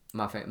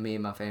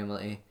and my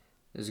family.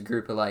 There's a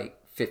group of like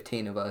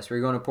 15 of us. We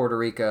were going to Puerto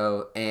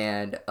Rico,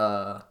 and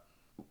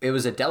it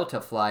was a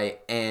Delta flight,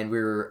 and we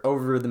were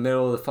over the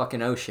middle of the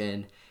fucking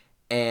ocean.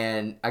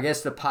 And I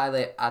guess the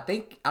pilot, I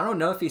don't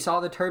know if he saw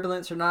the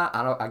turbulence or not.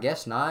 I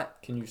guess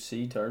not. Can you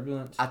see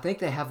turbulence? I think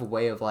they have a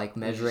way of like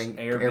measuring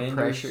air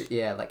pressure.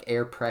 Yeah, like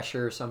air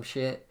pressure or some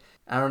shit.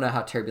 I don't know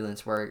how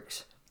turbulence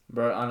works.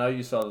 Bro, I know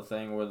you saw the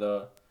thing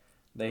where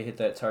they hit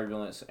that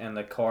turbulence and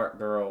the cart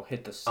girl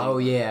hit the ceiling. Oh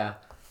yeah.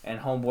 And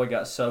homeboy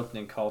got soaked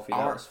in coffee.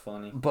 That was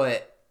funny.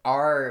 But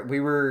we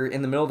were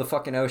in the middle of the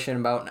fucking ocean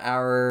about an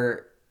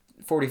hour,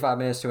 45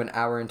 minutes to an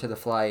hour into the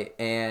flight,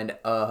 and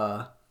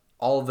all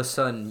of a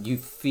sudden you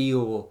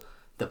feel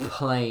the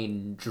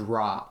plane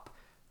drop.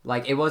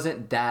 Like, it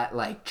wasn't that,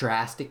 like,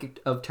 drastic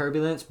of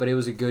turbulence, but it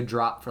was a good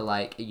drop for,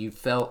 like, you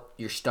felt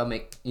your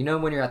stomach. You know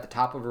when you're at the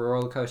top of a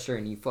roller coaster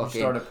and you fucking...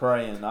 You started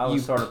praying. I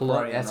started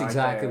praying. That's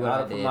exactly what I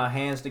did. I put my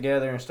hands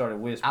together and started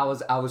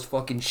whispering. I was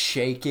fucking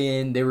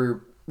shaking. There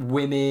were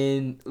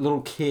women,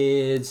 little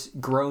kids,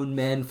 grown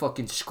men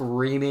fucking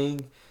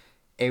screaming.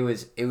 It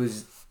was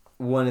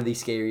one of the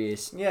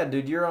scariest. Yeah,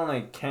 dude, you're on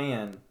a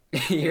can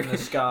in the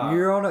sky.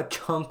 You're on a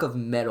chunk of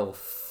metal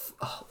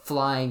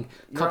flying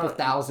a couple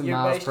thousand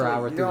miles per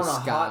hour through the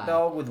sky. You're on a hot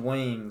dog with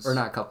wings. Or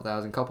not a couple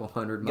thousand, couple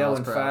hundred miles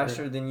per hour. Going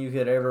faster than you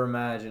could ever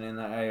imagine in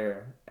the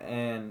air.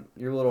 And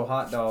your little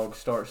hot dog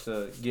starts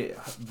to get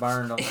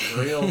burned on the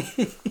grill.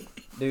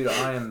 Dude,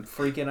 I am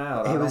freaking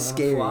out. It was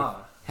scary.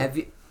 Fly. Have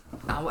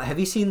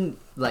you seen,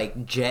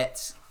 like,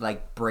 jets,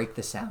 like, break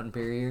the sound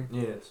barrier?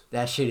 Yes.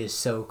 That shit is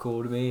so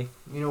cool to me.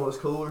 You know what's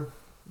cooler?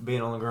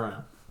 Being on the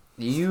ground.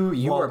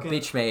 You are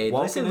bitch made.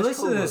 Listen to this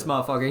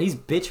motherfucker. He's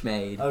bitch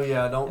made. Oh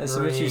yeah, don't That's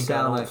drink. What you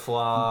sound like.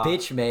 Fly.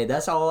 Bitch made.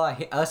 That's all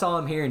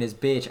I'm hearing is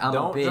bitch. I'm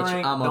don't a bitch.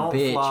 Drink, I'm a don't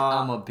bitch.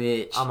 Fly. I'm a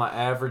bitch. I'm an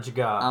average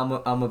guy.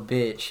 I'm a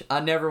bitch. I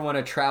never want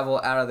to travel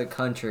out of the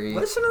country.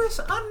 Listen to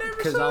this. I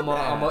never said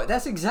that.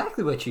 That's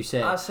exactly what you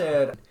said. I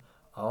said.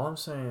 All I'm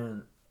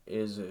saying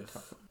is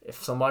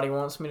if somebody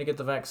wants me to get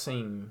the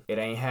vaccine, it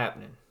ain't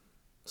happening.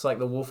 It's like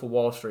the Wolf of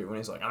Wall Street when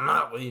he's like, I'm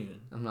not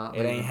leaving. I'm not.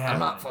 It ain't happening. I'm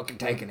not fucking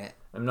taking it.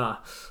 I'm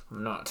not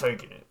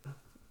taking it.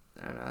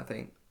 I don't know. I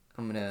think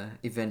I'm gonna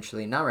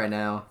eventually. Not right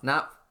now.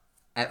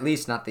 At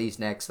least not these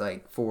next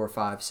like 4,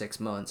 5, 6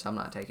 months. I'm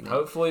not taking it.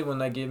 Hopefully, when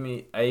they give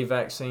me a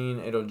vaccine,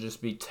 it'll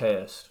just be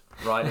test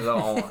right to the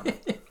arm.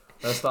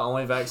 That's the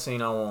only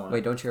vaccine I want.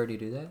 Wait, don't you already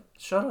do that?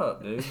 Shut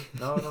up, dude.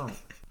 No, I don't.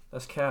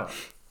 That's cap.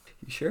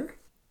 You sure?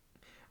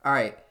 All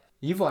right.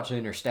 You've watched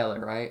Interstellar,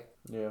 right?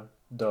 Yeah.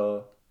 Duh.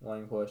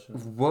 Lame question.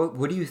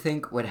 What do you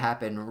think would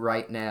happen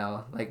right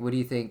now? Like, what do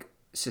you think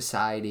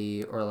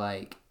society or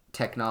like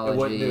technology? It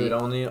wouldn't do it.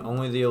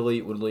 Only the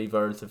elite would leave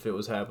Earth if it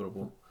was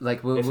habitable.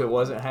 Like, if it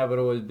wasn't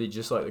habitable, it'd be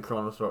just like the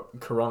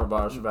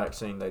coronavirus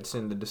vaccine. They'd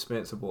send the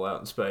dispensable out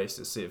in space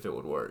to see if it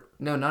would work.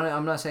 No,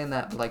 I'm not saying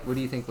that. But like, what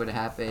do you think would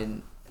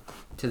happen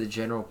to the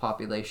general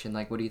population?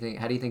 Like, what do you think?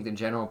 How do you think the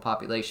general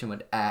population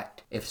would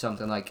act if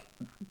something like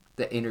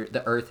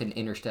the Earth and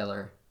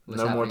Interstellar?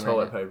 No more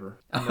toilet paper.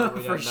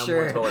 For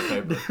sure. No more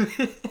toilet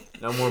paper.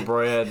 No more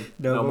bread.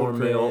 No more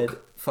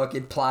milk.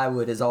 Fucking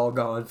plywood is all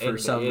gone for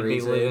some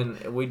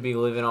reason. We'd be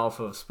living off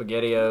of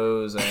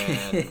SpaghettiOs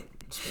and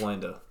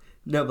Splenda.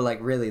 No, but like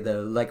really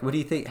though, like what do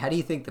you think? How do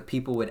you think the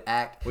people would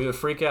act? We would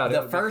freak out.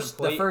 The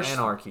first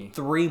anarchy.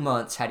 3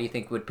 months. How do you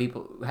think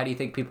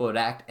people would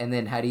act? And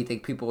then how do you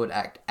think people would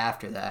act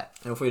after that?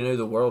 If we knew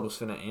the world was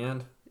finna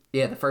end.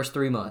 Yeah, the first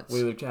 3 months.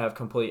 We would have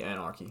complete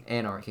anarchy.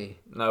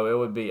 No, it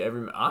would be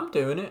I'm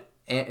doing it.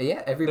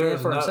 Every man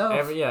for himself.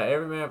 Every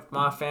man,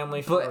 my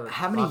family. But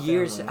how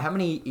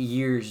many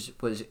years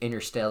was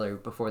Interstellar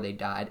before they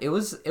died? It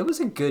was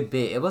a good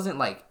bit. It wasn't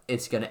like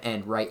it's gonna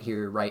end right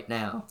here, right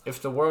now.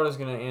 If the world is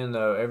gonna end,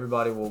 though,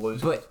 everybody will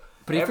lose. But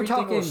if you're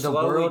talking the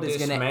world is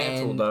gonna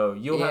end, though,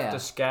 you'll have to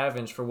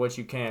scavenge for what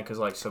you can, because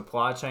like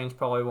supply chains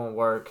probably won't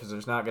work, because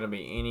there's not gonna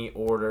be any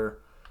order.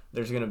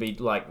 There's going to be,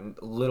 like,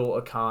 little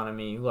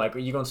economy. Like, are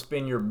you going to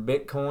spend your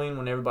Bitcoin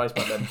when everybody's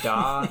about to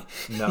die?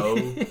 No.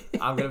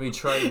 I'm going to be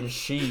trading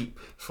sheep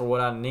for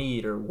what I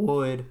need or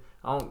wood.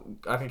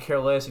 I could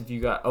care less if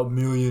you got 1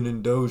 million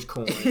in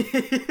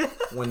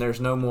Dogecoin when there's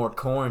no more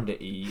corn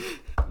to eat.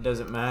 It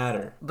doesn't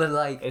matter. But,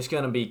 like... It's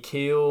going to be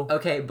kill,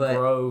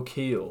 grow,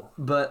 kill.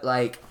 But,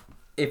 like,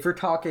 if we're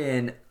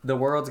talking the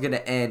world's going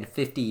to end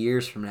 50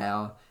 years from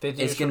now, I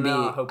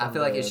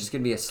feel like it's just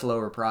going to be a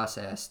slower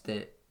process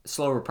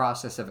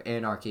of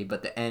anarchy,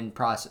 but the end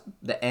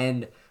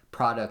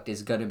product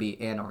is gonna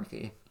be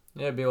anarchy.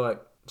 Yeah, it'd be like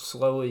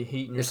slowly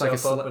heating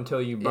yourself up until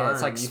you burn. Yeah,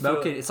 it's like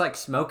it's like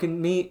smoking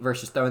meat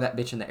versus throwing that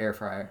bitch in the air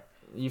fryer.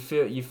 You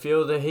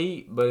feel the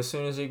heat, but as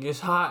soon as it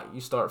gets hot,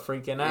 you start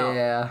freaking out.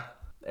 Yeah.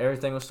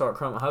 Everything will start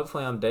crumbling.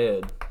 Hopefully, I'm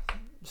dead,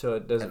 so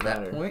it doesn't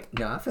matter. At that point,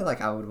 no, I feel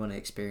like I would want to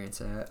experience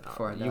that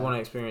before I die. You want to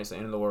experience the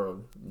end of the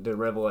world, the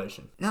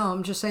revelation. No,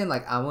 I'm just saying,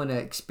 like, I want to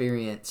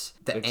experience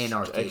the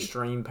anarchy.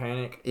 Extreme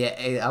panic.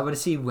 Yeah, I want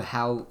to see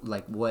how,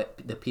 like,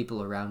 what the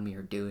people around me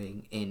are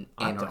doing in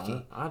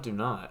anarchy. I do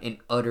not. In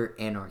utter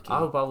anarchy. I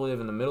hope I live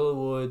in the middle of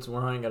the woods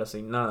where I ain't got to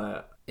see none of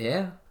that.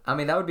 Yeah, I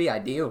mean, that would be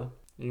ideal.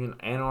 You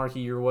can anarchy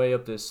your way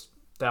up this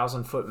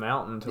 1,000-foot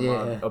mountain to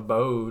my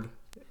abode.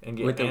 And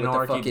get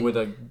anarchy with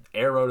an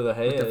arrow to the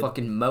head. With the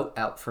fucking moat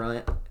out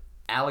front.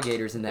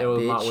 Alligators in that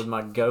bitch. With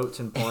my goats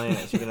and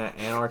plants. You're going to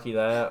anarchy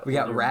that. We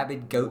got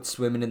rabid goats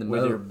swimming in the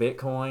moat. With your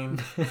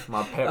Bitcoin.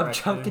 My pet raccoon. I'm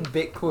chunking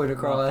Bitcoin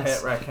across. My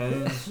pet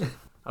raccoons.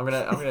 I'm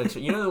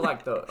gonna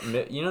like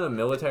the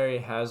military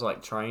has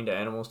like trained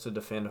animals to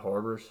defend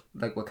harbors.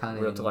 Like what kind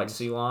of animals? To like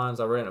sea lions.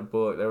 I read in a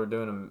book they were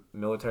doing a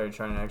military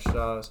training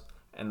exercise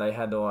and they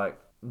had to like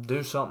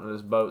do something to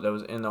this boat that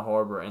was in the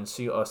harbor, and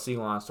a sea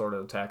lion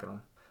started attacking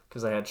them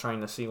because they had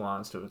trained the sea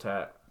lions to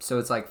attack. So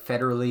it's like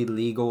federally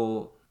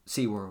legal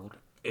SeaWorld.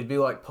 It'd be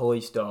like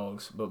police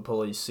dogs, but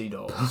police sea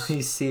dogs.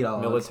 Police sea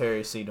dogs.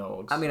 Military sea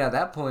dogs. I mean, at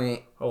that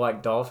point... Or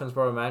like dolphins,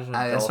 bro. Imagine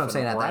that's what I'm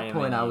saying. At that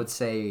point, I would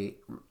say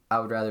I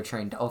would rather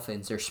train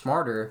dolphins. They're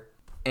smarter,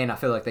 and I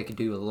feel like they could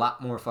do a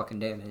lot more fucking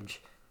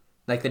damage.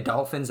 Like the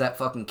dolphins that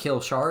fucking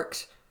kill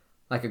sharks.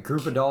 Like a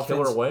group of dolphins...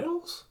 Killer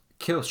whales?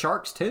 Kill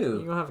sharks,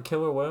 too. You gonna have a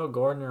killer whale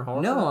guarding your harbor?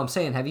 No, I'm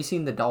saying, have you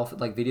seen the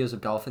videos of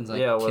dolphins,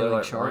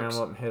 killing sharks?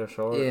 Ram up and hit a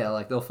shark? Yeah,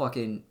 like they'll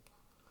fucking...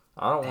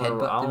 I don't want to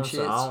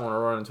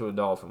run into a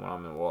dolphin when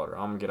I'm in water.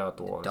 I'm gonna get out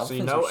the water. Dolphins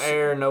See, no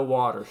air, no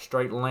water,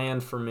 straight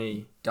land for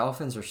me.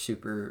 Dolphins are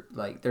super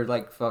they're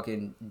like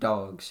fucking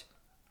dogs.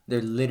 They're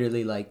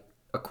literally like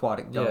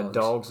aquatic dogs. Yeah,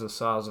 dogs the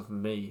size of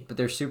me. But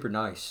they're super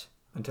nice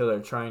until they're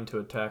trained to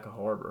attack a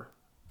harbor.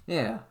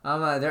 Yeah,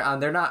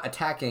 they're not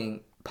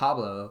attacking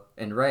Pablo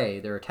and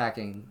Ray. They're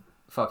attacking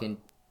fucking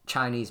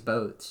Chinese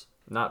boats.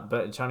 Not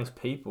Chinese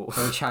people.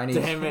 Or Chinese.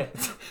 Damn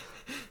it.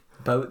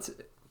 Boats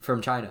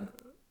from China.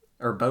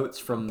 Or boats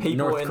from people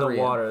North Korea. People in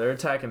the water. They're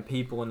attacking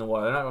people in the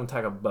water. They're not going to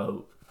attack a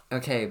boat.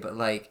 Okay, but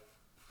like,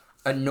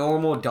 a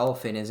normal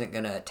dolphin isn't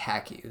going to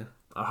attack you.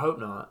 I hope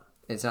not.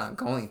 It's not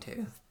going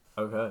to.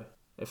 Okay.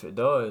 If it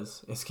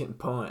does, it's getting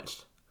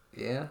punched.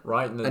 Yeah.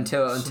 Right in the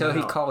until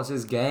he calls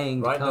his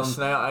gang to right come. In the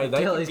snout. Hey,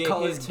 until he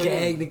calls his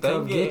gang to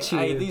come get you.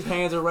 Hey, these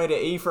hands are ready to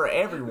eat for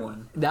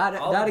everyone.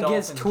 Not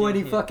against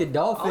 20 fucking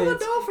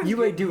dolphins.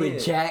 You ain't doing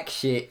jack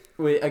shit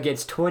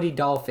against 20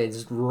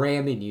 dolphins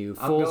ramming you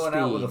full speed. I'm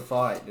going out with a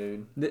fight,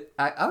 dude.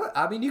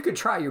 I mean, you could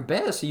try your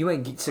best. So you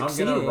ain't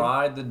succeeding. I'm gonna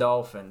ride the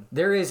dolphin.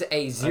 There is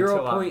a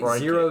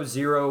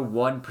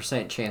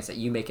 0.001% chance that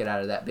you make it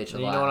out of that bitch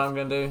alive. You know what I'm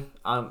gonna do?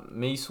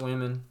 Me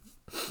swimming.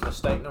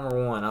 Mistake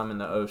number 1, I'm in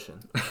the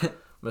ocean.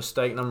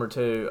 Mistake number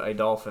 2, a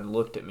dolphin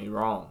looked at me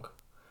wrong.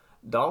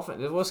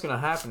 What's going to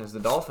happen is the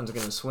dolphin's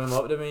going to swim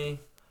up to me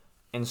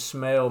and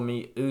smell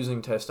me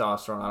oozing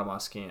testosterone out of my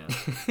skin.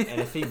 And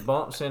if he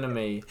bumps into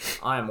me,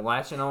 I am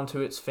latching onto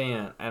its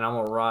fin and I'm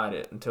going to ride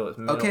it until it's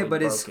mentally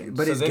broken. His gang,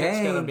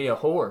 it's going to be a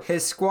horse.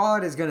 His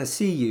squad is going to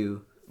see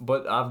you.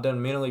 But I've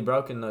done mentally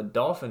broken the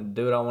dolphin to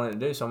do what I wanted to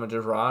do, so I'm going to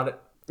just ride it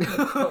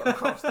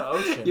across the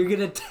ocean. You're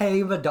gonna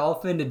tame a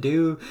dolphin to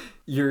do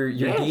your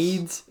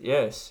deeds?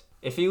 Yes.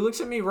 If he looks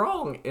at me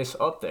wrong, it's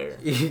up there.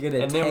 You're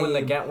gonna and then when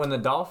the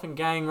dolphin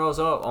gang rolls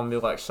up, I'm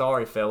gonna be like,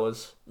 sorry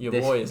fellas, your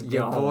boy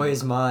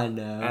is mine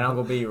now. And I'm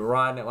gonna be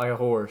riding it like a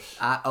horse.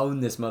 I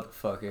own this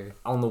motherfucker.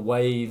 On the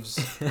waves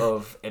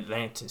of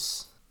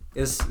Atlantis.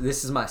 This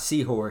is my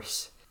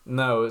seahorse.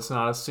 No, it's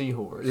not a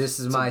seahorse. This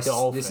is my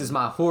horse. This is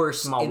my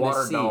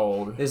water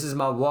dog. This is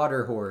my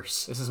water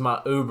horse. This is my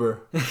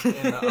Uber in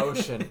the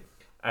ocean.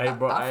 Hey,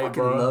 bro. I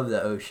fucking love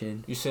the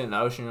ocean. You sit in the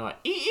ocean, you're like,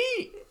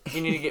 ee.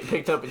 You need to get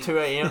picked up at 2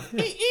 a.m.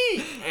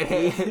 Ee.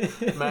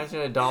 Imagine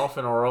a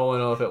dolphin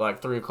rolling up at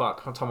like 3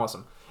 o'clock. I'm talking about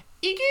some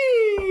and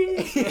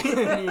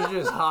you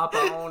just hop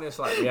on. It's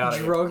like, we out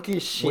of drunk here.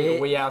 As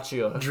shit. We out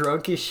here.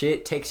 Drunk as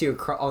shit takes you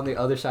on the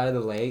other side of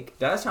the lake.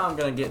 That's how I'm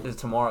gonna get to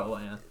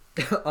Tomorrowland.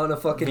 On a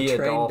fucking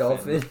trained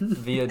dolphin.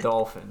 Via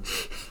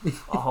dolphins.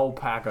 A whole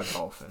pack of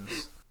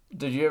dolphins.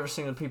 Did you ever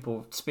see the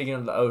people, speaking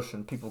of the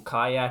ocean, people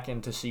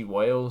kayaking to see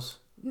whales?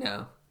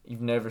 No. You've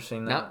never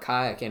seen that? Not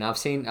kayaking. I've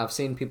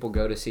seen people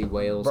go to see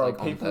whales. Bro, like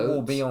on people boats.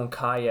 will be on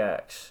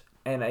kayaks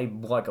and a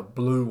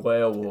blue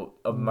whale will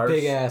immerse.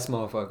 Big ass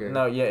motherfucker.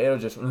 No, yeah, it'll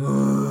just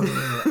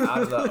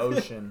out of the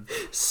ocean.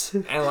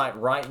 And like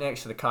right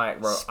next to the kayak,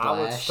 bro, Splash. I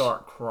would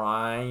start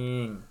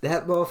crying.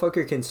 That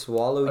motherfucker can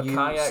swallow you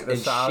and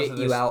shit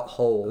you out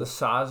whole. The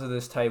size of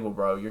this table,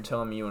 bro. You're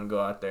telling me you want to go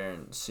out there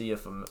and see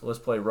if let's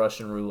play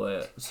Russian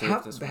roulette. See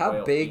if this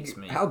whale eats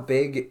me. How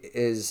big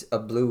is a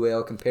blue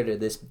whale compared to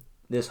this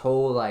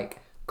whole like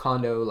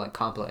condo like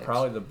complex?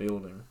 Probably the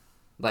building.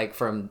 Like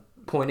from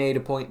point A to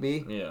point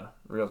B? Yeah,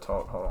 real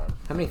talk. Hold on.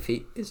 How many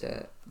feet is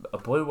that? A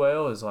blue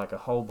whale is like a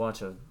whole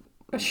bunch of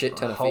shit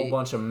ton of feet. A whole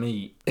bunch of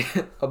meat.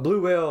 A blue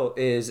whale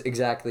is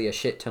exactly a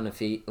shit ton of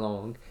feet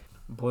long.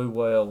 Blue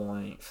whale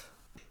length.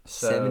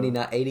 70,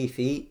 not 80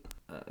 feet.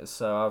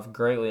 So I've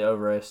greatly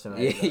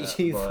overestimated that.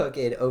 You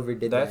fucking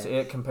overdid that. That's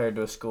it compared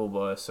to a school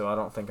bus, so I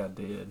don't think I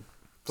did.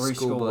 3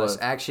 school bus.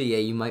 Actually, yeah,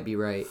 you might be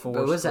right. 4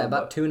 but what's that,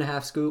 about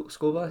 2.5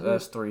 school buses?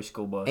 That's 3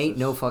 school buses. Ain't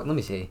no fuck. Let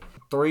me see.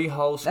 3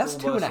 whole school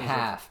buses. That's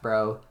 2.5,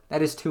 bro.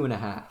 That is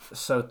 2.5.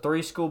 So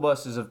 3 school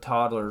buses of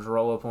toddlers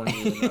roll up on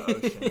you in the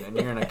ocean, and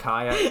you're in a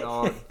kayak,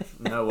 dog?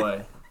 No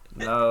way.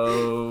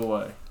 No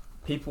way.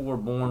 People were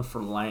born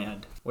for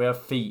land. We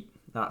have feet,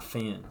 not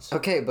fins.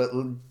 Okay, but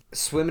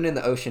swimming in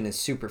the ocean is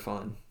super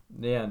fun.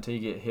 Yeah, until you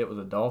get hit with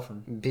a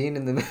dolphin. Being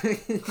in the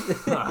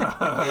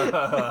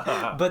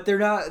but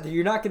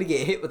you're not going to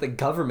get hit with a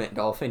government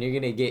dolphin. You're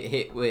going to get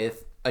hit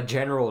with a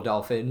general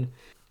dolphin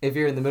if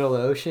you're in the middle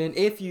of the ocean.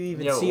 If you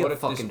even see a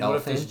fucking dolphin. What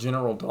if this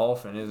general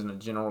dolphin isn't a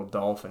general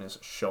dolphin, it's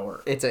a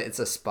shark? It's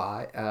a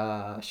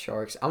spy.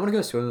 Sharks. I'm going to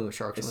go swimming with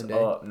sharks one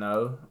day.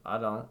 No, I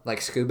don't.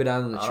 Like scuba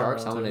diving with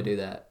sharks, I'm going to do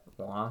that.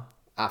 Why?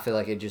 I feel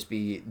like it'd just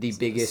be the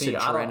biggest See,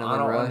 adrenaline I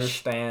don't rush.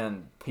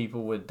 understand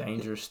people with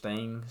dangerous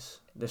things.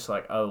 Just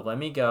like, oh, let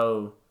me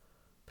go.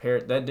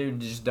 That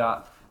dude just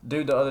died.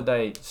 Dude, the other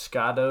day,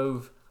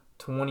 skydove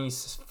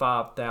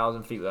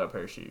 25,000 feet without a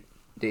parachute.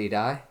 Did he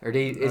die? Or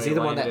is he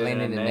the one that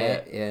landed in the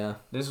net? Yeah.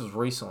 This was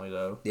recently,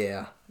 though.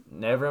 Yeah.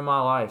 Never in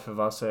my life have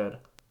I said,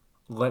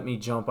 let me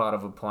jump out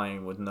of a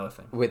plane with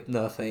nothing. With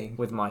nothing.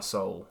 With my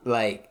soul.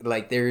 Like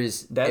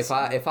there's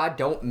if I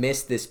don't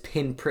miss this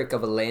pinprick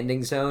of a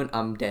landing zone,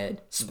 I'm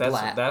dead.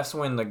 Splat. That's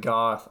when the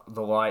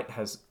light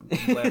has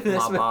left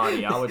my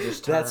body. I would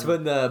just turn. That's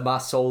when my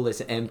soul is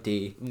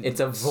empty.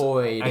 It's a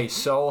void. A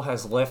soul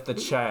has left the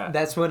chat.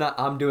 That's when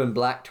I'm doing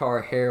black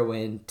tar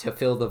heroin to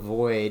fill the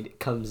void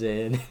comes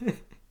in.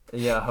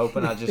 Yeah,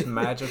 hoping I just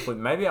magically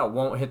maybe I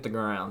won't hit the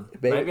ground.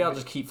 Maybe I'll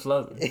just keep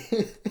floating.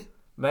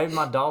 Maybe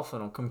my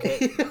dolphin will come catch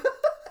me.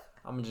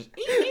 I'm just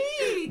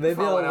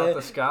falling out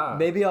the sky.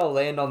 Maybe I'll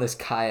land on this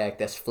kayak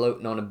that's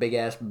floating on a big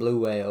ass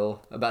blue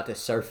whale about to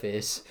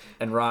surface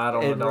and ride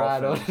on a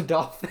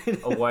dolphin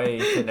away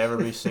to never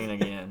be seen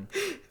again.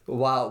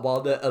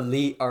 While the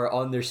elite are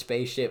on their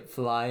spaceship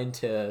flying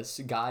to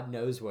God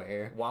knows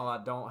where. While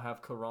I don't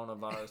have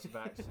coronavirus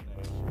vaccination.